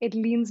 it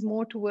leans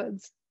more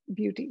towards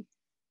beauty.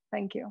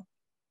 Thank you.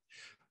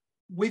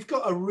 We've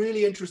got a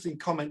really interesting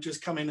comment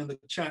just come in the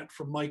chat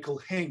from Michael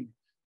Hing.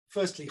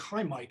 Firstly,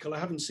 hi, Michael. I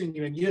haven't seen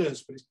you in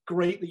years, but it's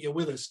great that you're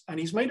with us. And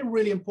he's made a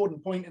really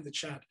important point in the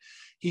chat.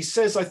 He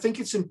says, I think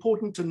it's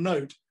important to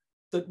note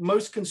that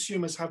most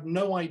consumers have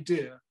no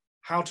idea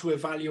how to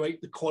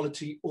evaluate the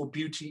quality or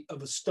beauty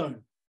of a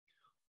stone.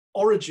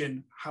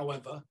 Origin,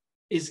 however,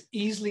 is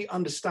easily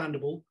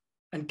understandable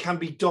and can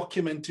be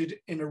documented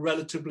in a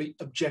relatively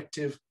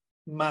objective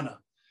manner.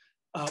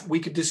 We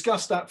could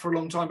discuss that for a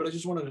long time, but I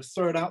just wanted to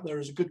throw it out there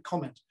as a good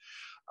comment.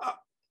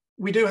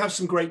 We do have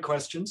some great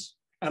questions,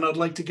 and I'd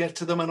like to get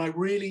to them. And I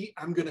really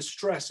am going to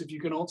stress if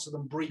you can answer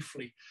them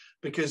briefly,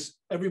 because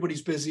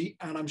everybody's busy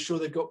and I'm sure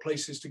they've got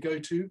places to go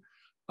to.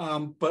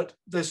 But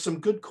there's some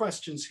good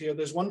questions here.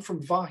 There's one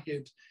from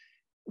Vahid,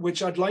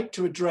 which I'd like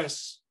to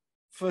address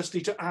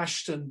firstly to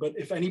Ashton, but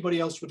if anybody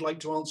else would like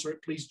to answer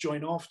it, please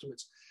join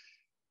afterwards.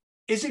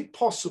 Is it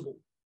possible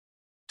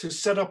to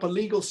set up a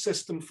legal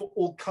system for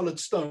all colored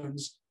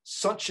stones,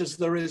 such as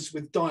there is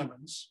with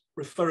diamonds,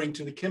 referring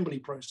to the Kimberley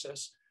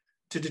process,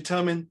 to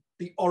determine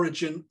the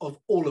origin of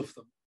all of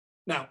them?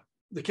 Now,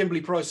 the Kimberley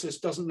process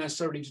doesn't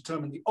necessarily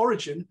determine the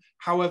origin.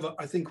 However,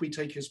 I think we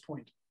take his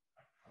point.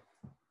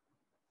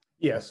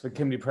 Yes, the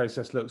Kimberley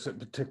process looks at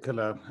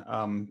particular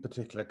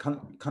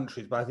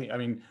countries, but I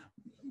mean,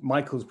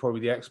 Michael's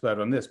probably the expert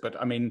on this, but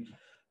I mean,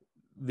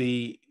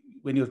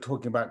 when you're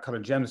talking about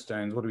colored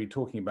gemstones, what are we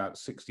talking about?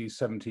 60,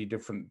 70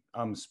 different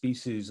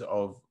species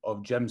of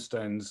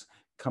gemstones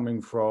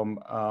coming from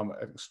an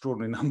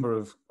extraordinary number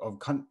of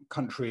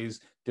countries,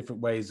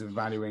 different ways of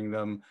valuing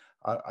them.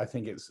 I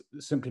think it's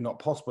simply not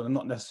possible and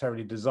not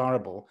necessarily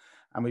desirable.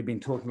 And we've been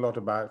talking a lot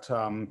about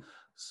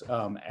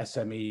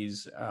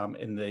SMEs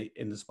in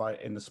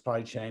the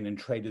supply chain and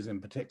traders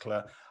in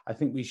particular. I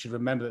think we should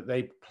remember that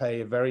they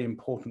play a very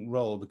important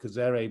role because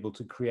they're able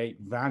to create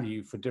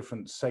value for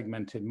different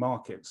segmented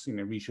markets. You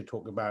know, we should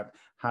talk about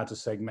how to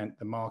segment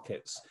the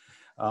markets.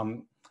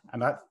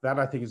 And that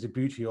I think is the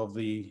beauty of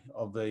the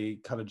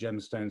colored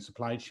gemstone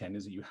supply chain,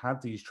 is that you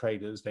have these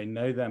traders, they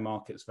know their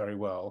markets very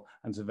well,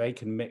 and so they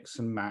can mix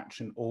and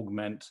match and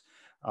augment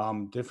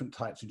different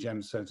types of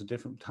gemstones to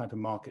different type of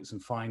markets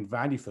and find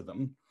value for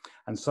them.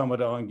 And some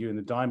would argue in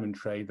the diamond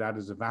trade that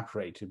has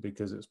evaporated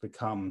because it's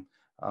become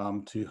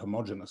too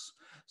homogenous.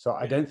 So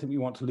I don't think we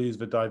want to lose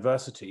the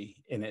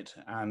diversity in it,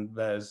 and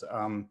there's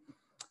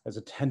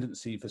a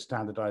tendency for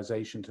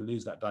standardization to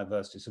lose that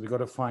diversity. So we've got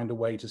to find a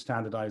way to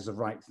standardize the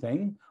right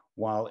thing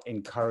while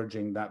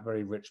encouraging that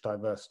very rich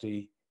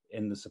diversity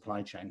in the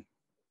supply chain.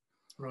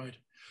 Right.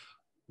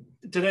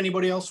 Did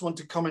anybody else want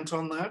to comment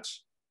on that?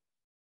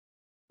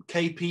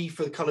 KP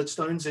for the colored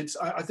stones.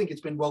 I think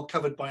it's been well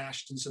covered by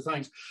Ashton, so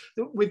thanks.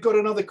 We've got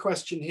another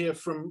question here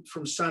from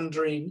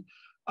Sandrine.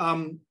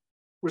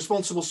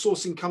 Responsible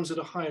sourcing comes at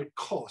a higher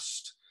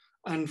cost.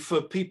 And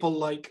for people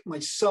like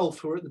myself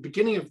who are at the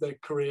beginning of their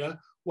career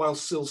while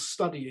still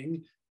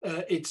studying,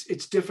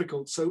 it's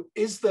difficult. So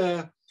is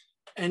there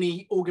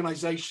any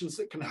organizations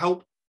that can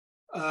help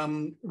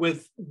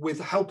with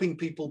helping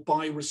people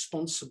buy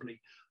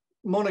responsibly?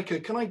 Monica,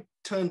 can I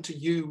turn to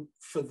you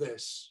for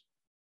this?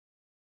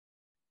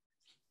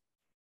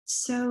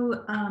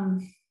 So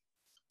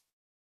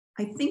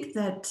I think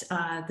that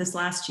this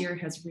last year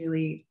has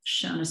really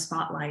shone a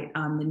spotlight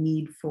on the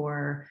need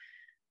for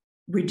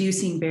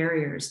reducing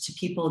barriers to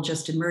people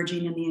just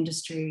emerging in the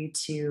industry,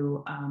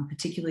 to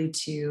particularly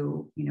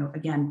to,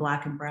 again,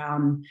 Black and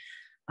Brown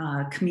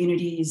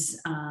communities,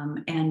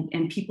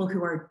 and people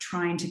who are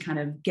trying to kind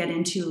of get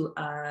into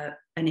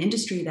an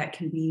industry that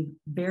can be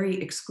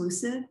very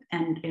exclusive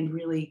and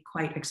really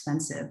quite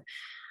expensive.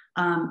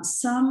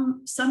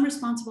 Some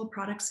responsible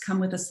products come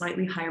with a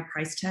slightly higher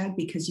price tag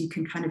because you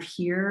can kind of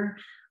hear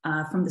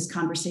from this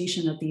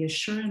conversation that the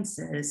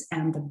assurances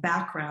and the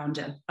background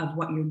of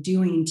what you're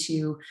doing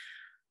to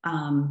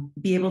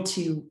be able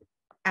to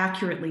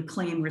accurately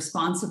claim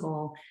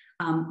responsible,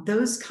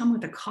 those come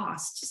with a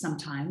cost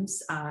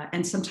sometimes,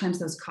 and sometimes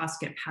those costs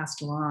get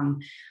passed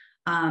along.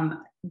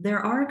 There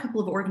are a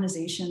couple of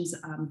organizations,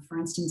 for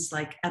instance,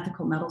 like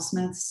Ethical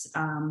Metalsmiths,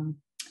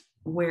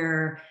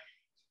 where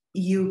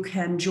you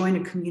can join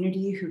a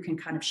community who can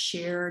kind of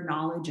share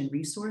knowledge and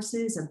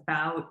resources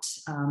about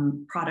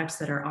products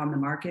that are on the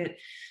market.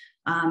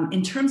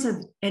 In terms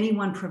of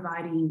anyone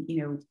providing,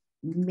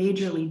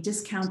 majorly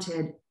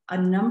discounted, a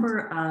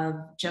number of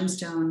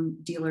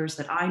gemstone dealers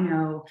that I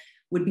know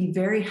would be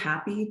very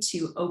happy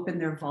to open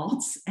their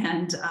vaults.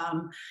 And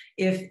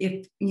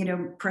if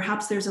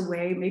perhaps there's a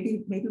way,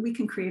 maybe we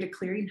can create a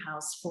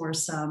clearinghouse for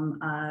some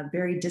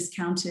very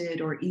discounted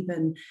or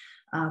even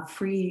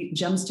free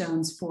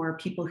gemstones for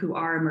people who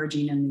are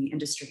emerging in the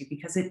industry,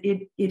 because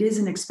it is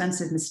an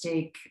expensive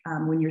mistake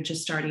when you're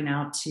just starting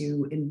out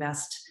to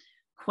invest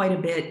quite a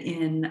bit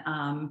in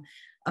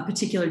a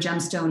particular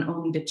gemstone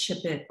only to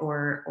chip it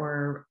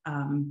or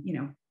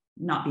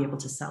not be able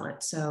to sell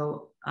it.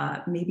 So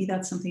maybe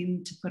that's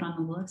something to put on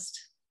the list.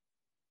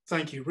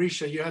 Thank you.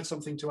 Risha, you had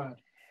something to add.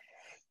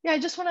 Yeah, I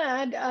just want to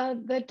add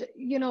that,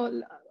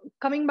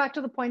 coming back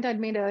to the point I'd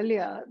made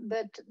earlier,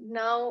 that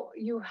now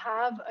you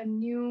have a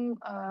new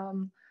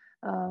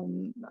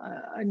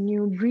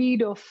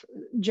breed of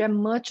gem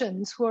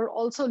merchants who are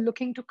also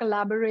looking to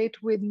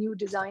collaborate with new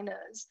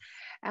designers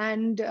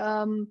and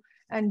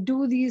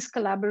do these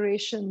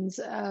collaborations.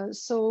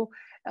 So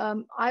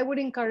I would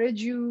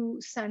encourage you,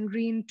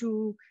 Sandrine,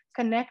 to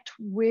connect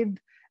with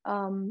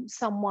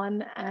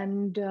someone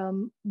and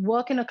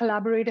work in a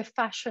collaborative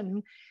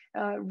fashion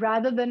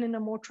rather than in a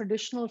more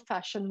traditional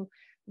fashion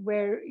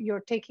where you're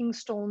taking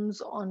stones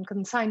on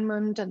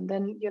consignment and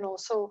then,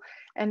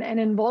 and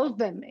involve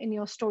them in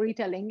your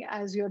storytelling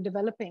as you're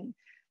developing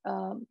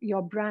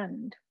your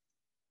brand.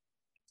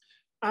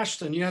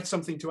 Ashton, you had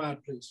something to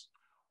add, please.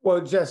 Well,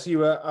 Jess, you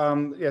were,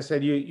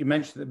 you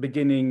mentioned at the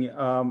beginning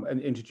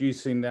and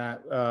introducing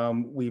that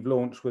we've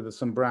launched with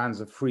some brands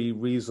a free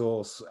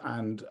resource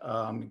and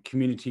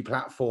community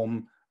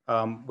platform,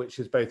 which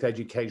is both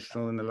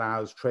educational and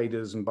allows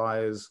traders and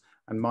buyers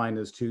and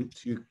miners to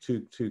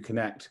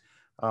connect.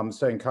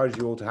 So I encourage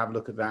you all to have a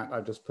look at that.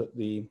 I've just put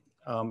the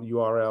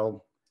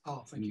URL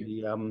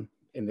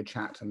in the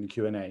chat and the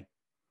Q&A.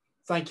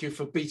 Thank you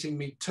for beating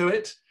me to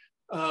it.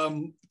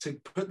 To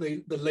put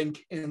the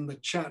link in the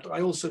chat.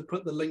 I also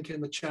put the link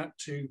in the chat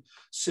to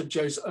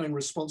Sibjo's own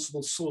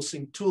responsible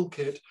sourcing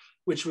toolkit,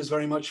 which was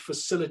very much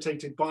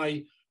facilitated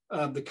by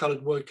the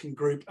Coloured Working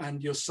Group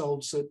and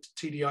yourselves at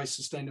TDI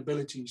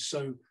Sustainability.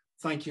 So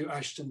thank you,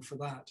 Ashton, for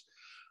that.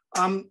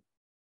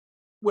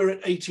 We're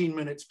at 18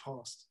 minutes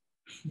past.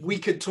 We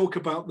could talk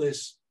about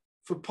this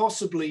for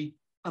possibly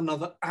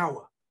another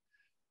hour,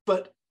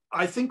 but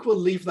I think we'll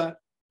leave that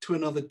to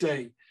another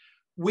day.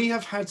 We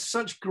have had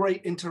such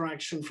great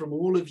interaction from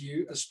all of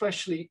you,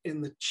 especially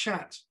in the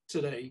chat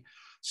today.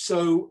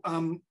 So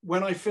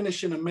when I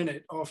finish in a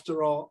minute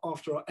after our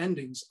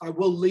endings, I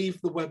will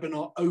leave the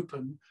webinar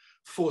open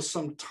for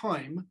some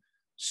time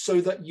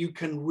so that you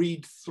can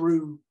read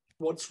through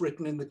what's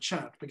written in the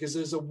chat, because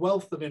there's a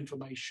wealth of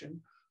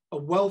information, a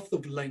wealth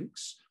of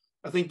links.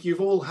 I think you've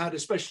all had,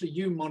 especially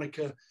you,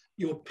 Monica,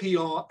 your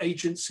PR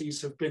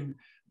agencies have been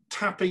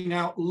tapping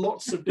out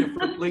lots of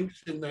different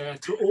links in there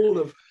to all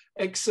of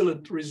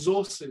excellent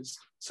resources.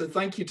 So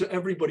thank you to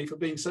everybody for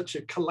being such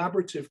a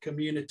collaborative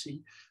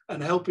community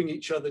and helping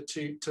each other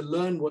to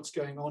learn what's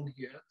going on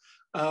here.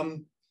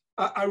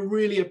 I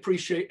really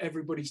appreciate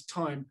everybody's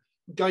time.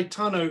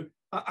 Gaetano,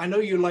 I know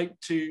you like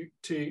to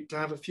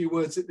have a few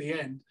words at the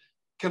end.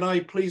 Can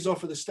I please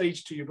offer the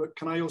stage to you, but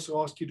can I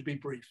also ask you to be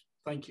brief?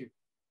 Thank you.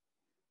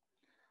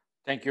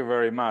 Thank you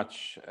very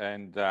much.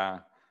 And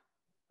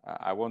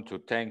I want to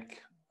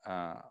thank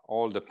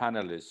all the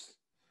panelists.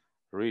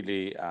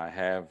 Really, I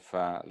have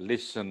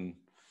listened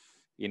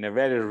in a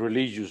very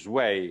religious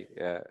way,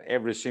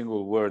 every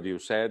single word you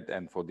said,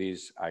 and for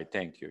this, I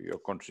thank you. Your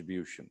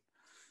contribution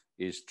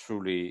is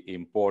truly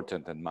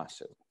important and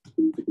massive.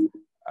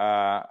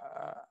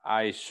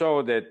 I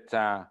saw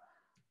that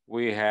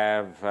we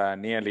have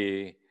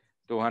nearly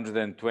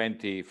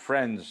 220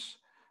 friends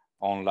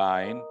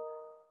online,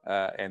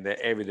 and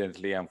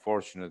evidently,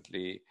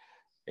 unfortunately,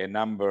 a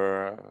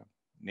number,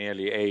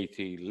 nearly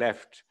 80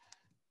 left.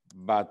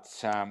 But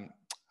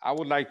I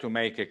would like to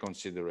make a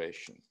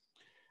consideration.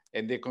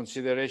 And the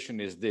consideration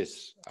is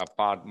this,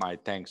 apart my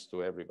thanks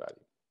to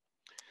everybody.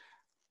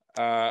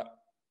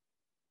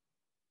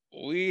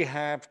 we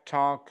have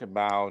talked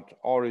about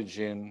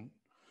origin,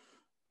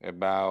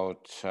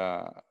 about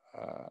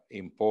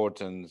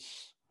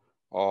importance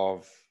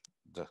of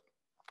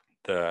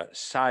the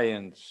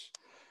science,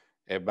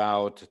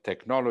 about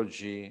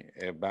technology,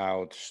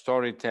 about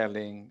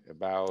storytelling,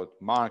 about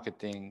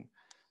marketing,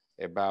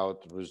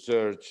 about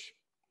research.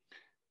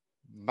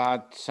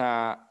 But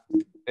there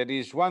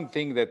is one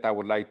thing that I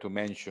would like to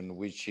mention,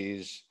 which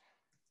is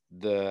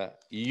the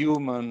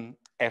human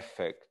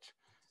effect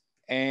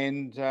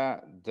and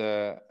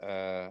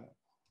the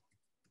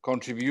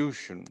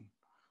contribution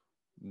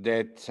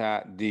that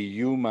the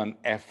human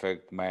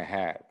effect may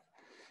have.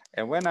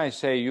 And when I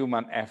say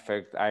human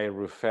effect, I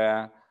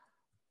refer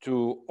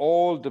to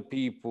all the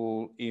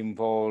people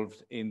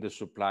involved in the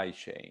supply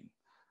chain,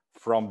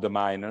 from the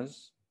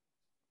miners,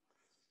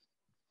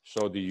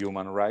 so the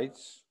human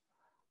rights,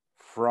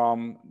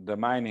 from the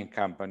mining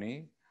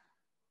company,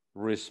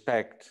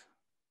 respect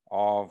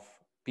of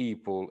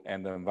people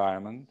and the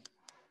environment,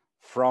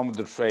 from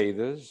the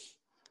traders,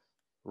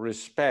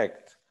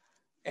 respect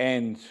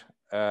and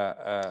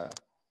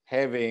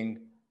having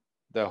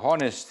the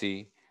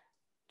honesty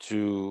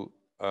to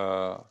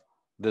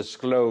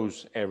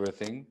disclose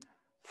everything,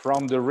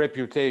 from the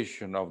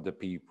reputation of the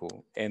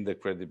people and the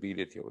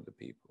credibility of the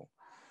people.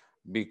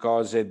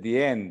 Because at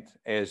the end,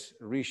 as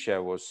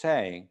Risha was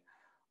saying,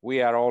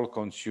 we are all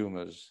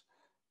consumers,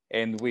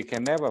 and we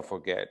can never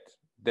forget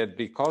that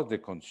because the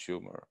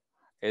consumer,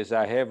 as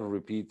I have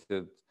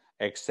repeated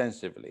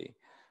extensively,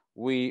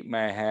 we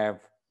may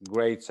have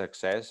great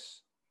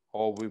success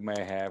or we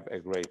may have a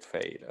great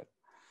failure.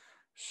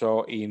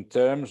 So in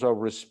terms of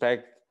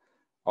respect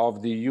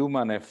of the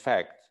human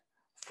effect,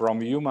 from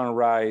human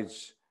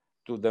rights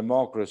to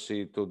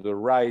democracy, to the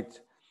right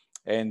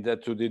and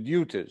to the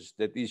duties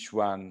that each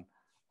one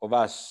of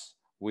us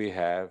we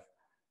have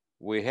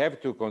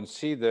to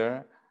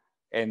consider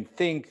and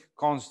think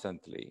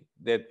constantly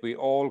that we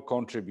all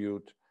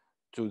contribute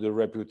to the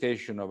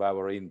reputation of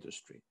our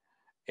industry.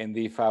 And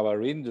if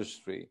our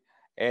industry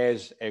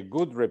has a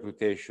good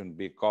reputation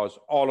because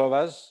all of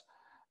us,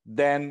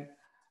 then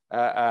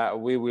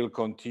we will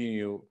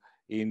continue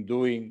in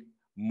doing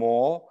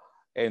more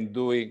and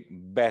doing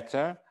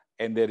better.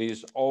 And there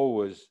is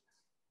always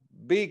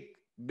big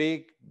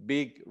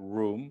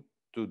room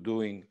to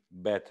doing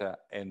better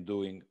and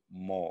doing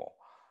more.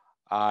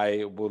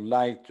 I would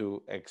like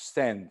to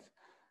extend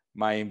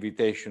my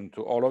invitation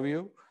to all of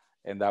you,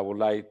 and I would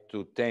like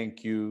to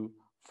thank you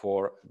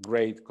for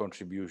great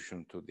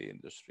contribution to the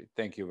industry.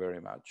 Thank you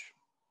very much.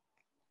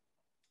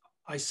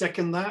 I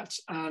second that,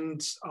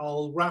 and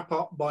I'll wrap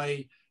up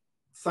by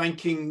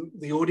thanking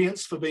the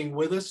audience for being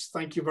with us.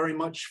 Thank you very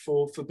much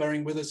for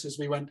bearing with us as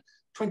we went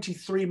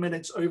 23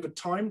 minutes over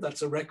time.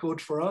 That's a record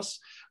for us.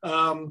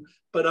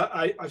 But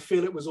I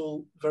feel it was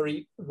all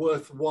very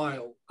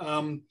worthwhile.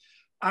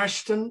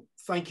 Ashton,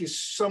 thank you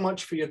so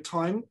much for your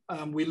time.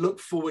 We look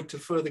forward to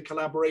further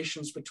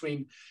collaborations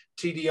between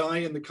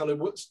TDI and the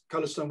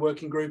Colourstone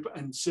Working Group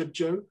and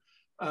CIBJO,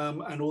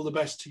 and all the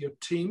best to your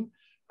team.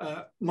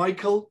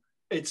 Michael,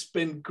 it's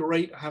been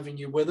great having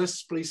you with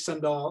us. Please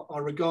send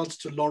our regards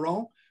to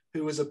Laurent,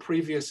 who was a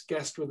previous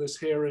guest with us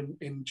here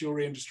in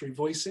Jewelry Industry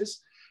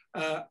Voices.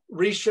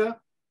 Risha,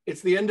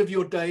 it's the end of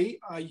your day.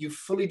 You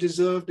fully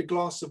deserved a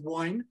glass of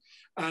wine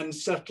and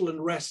settle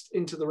and rest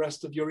into the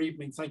rest of your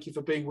evening. Thank you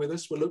for being with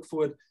us. We'll look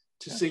forward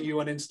to seeing you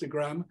on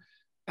Instagram.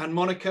 And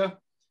Monica,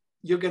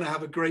 you're going to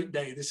have a great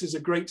day. This is a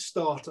great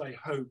start, I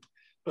hope.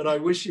 But I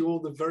wish you all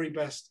the very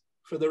best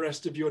for the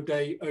rest of your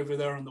day over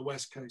there on the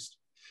West Coast.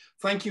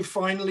 Thank you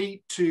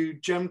finally to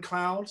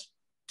GemCloud,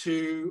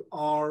 to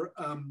our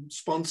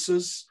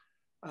sponsors,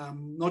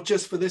 not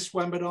just for this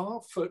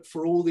webinar,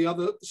 for all the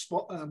other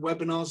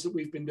webinars that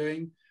we've been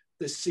doing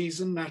this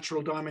season,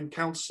 Natural Diamond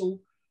Council,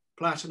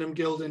 Platinum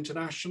Guild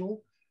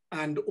International,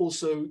 and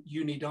also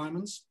Uni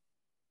Diamonds.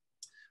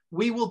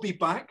 We will be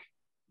back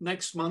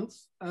next month,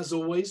 as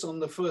always, on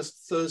the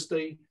first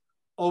Thursday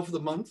of the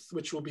month,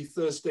 which will be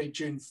Thursday,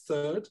 June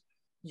 3rd.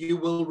 You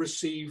will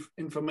receive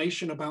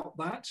information about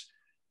that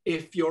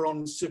if you're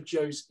on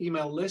CIBJO's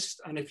email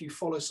list and if you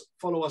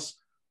follow us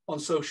on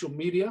social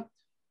media.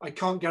 I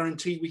can't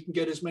guarantee we can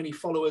get as many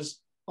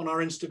followers on our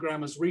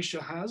Instagram as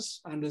Risha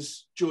has and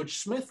as George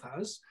Smith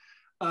has,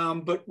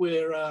 but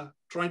we're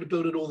trying to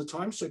build it all the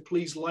time. So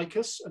please like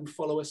us and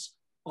follow us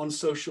on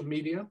social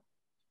media.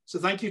 So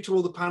thank you to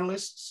all the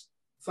panelists.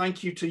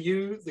 Thank you to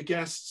you, the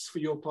guests, for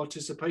your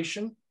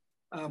participation.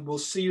 We'll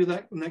see you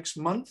next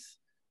month.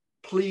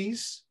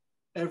 Please,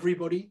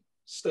 everybody,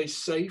 stay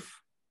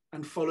safe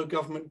and follow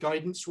government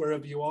guidance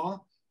wherever you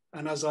are.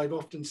 And as I've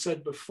often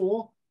said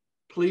before,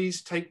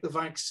 please take the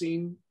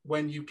vaccine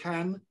when you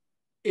can,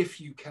 if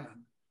you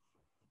can.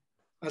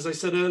 As I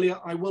said earlier,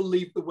 I will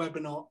leave the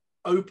webinar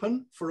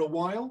open for a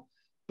while,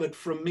 but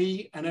from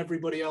me and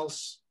everybody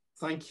else,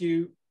 thank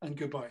you and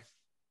goodbye.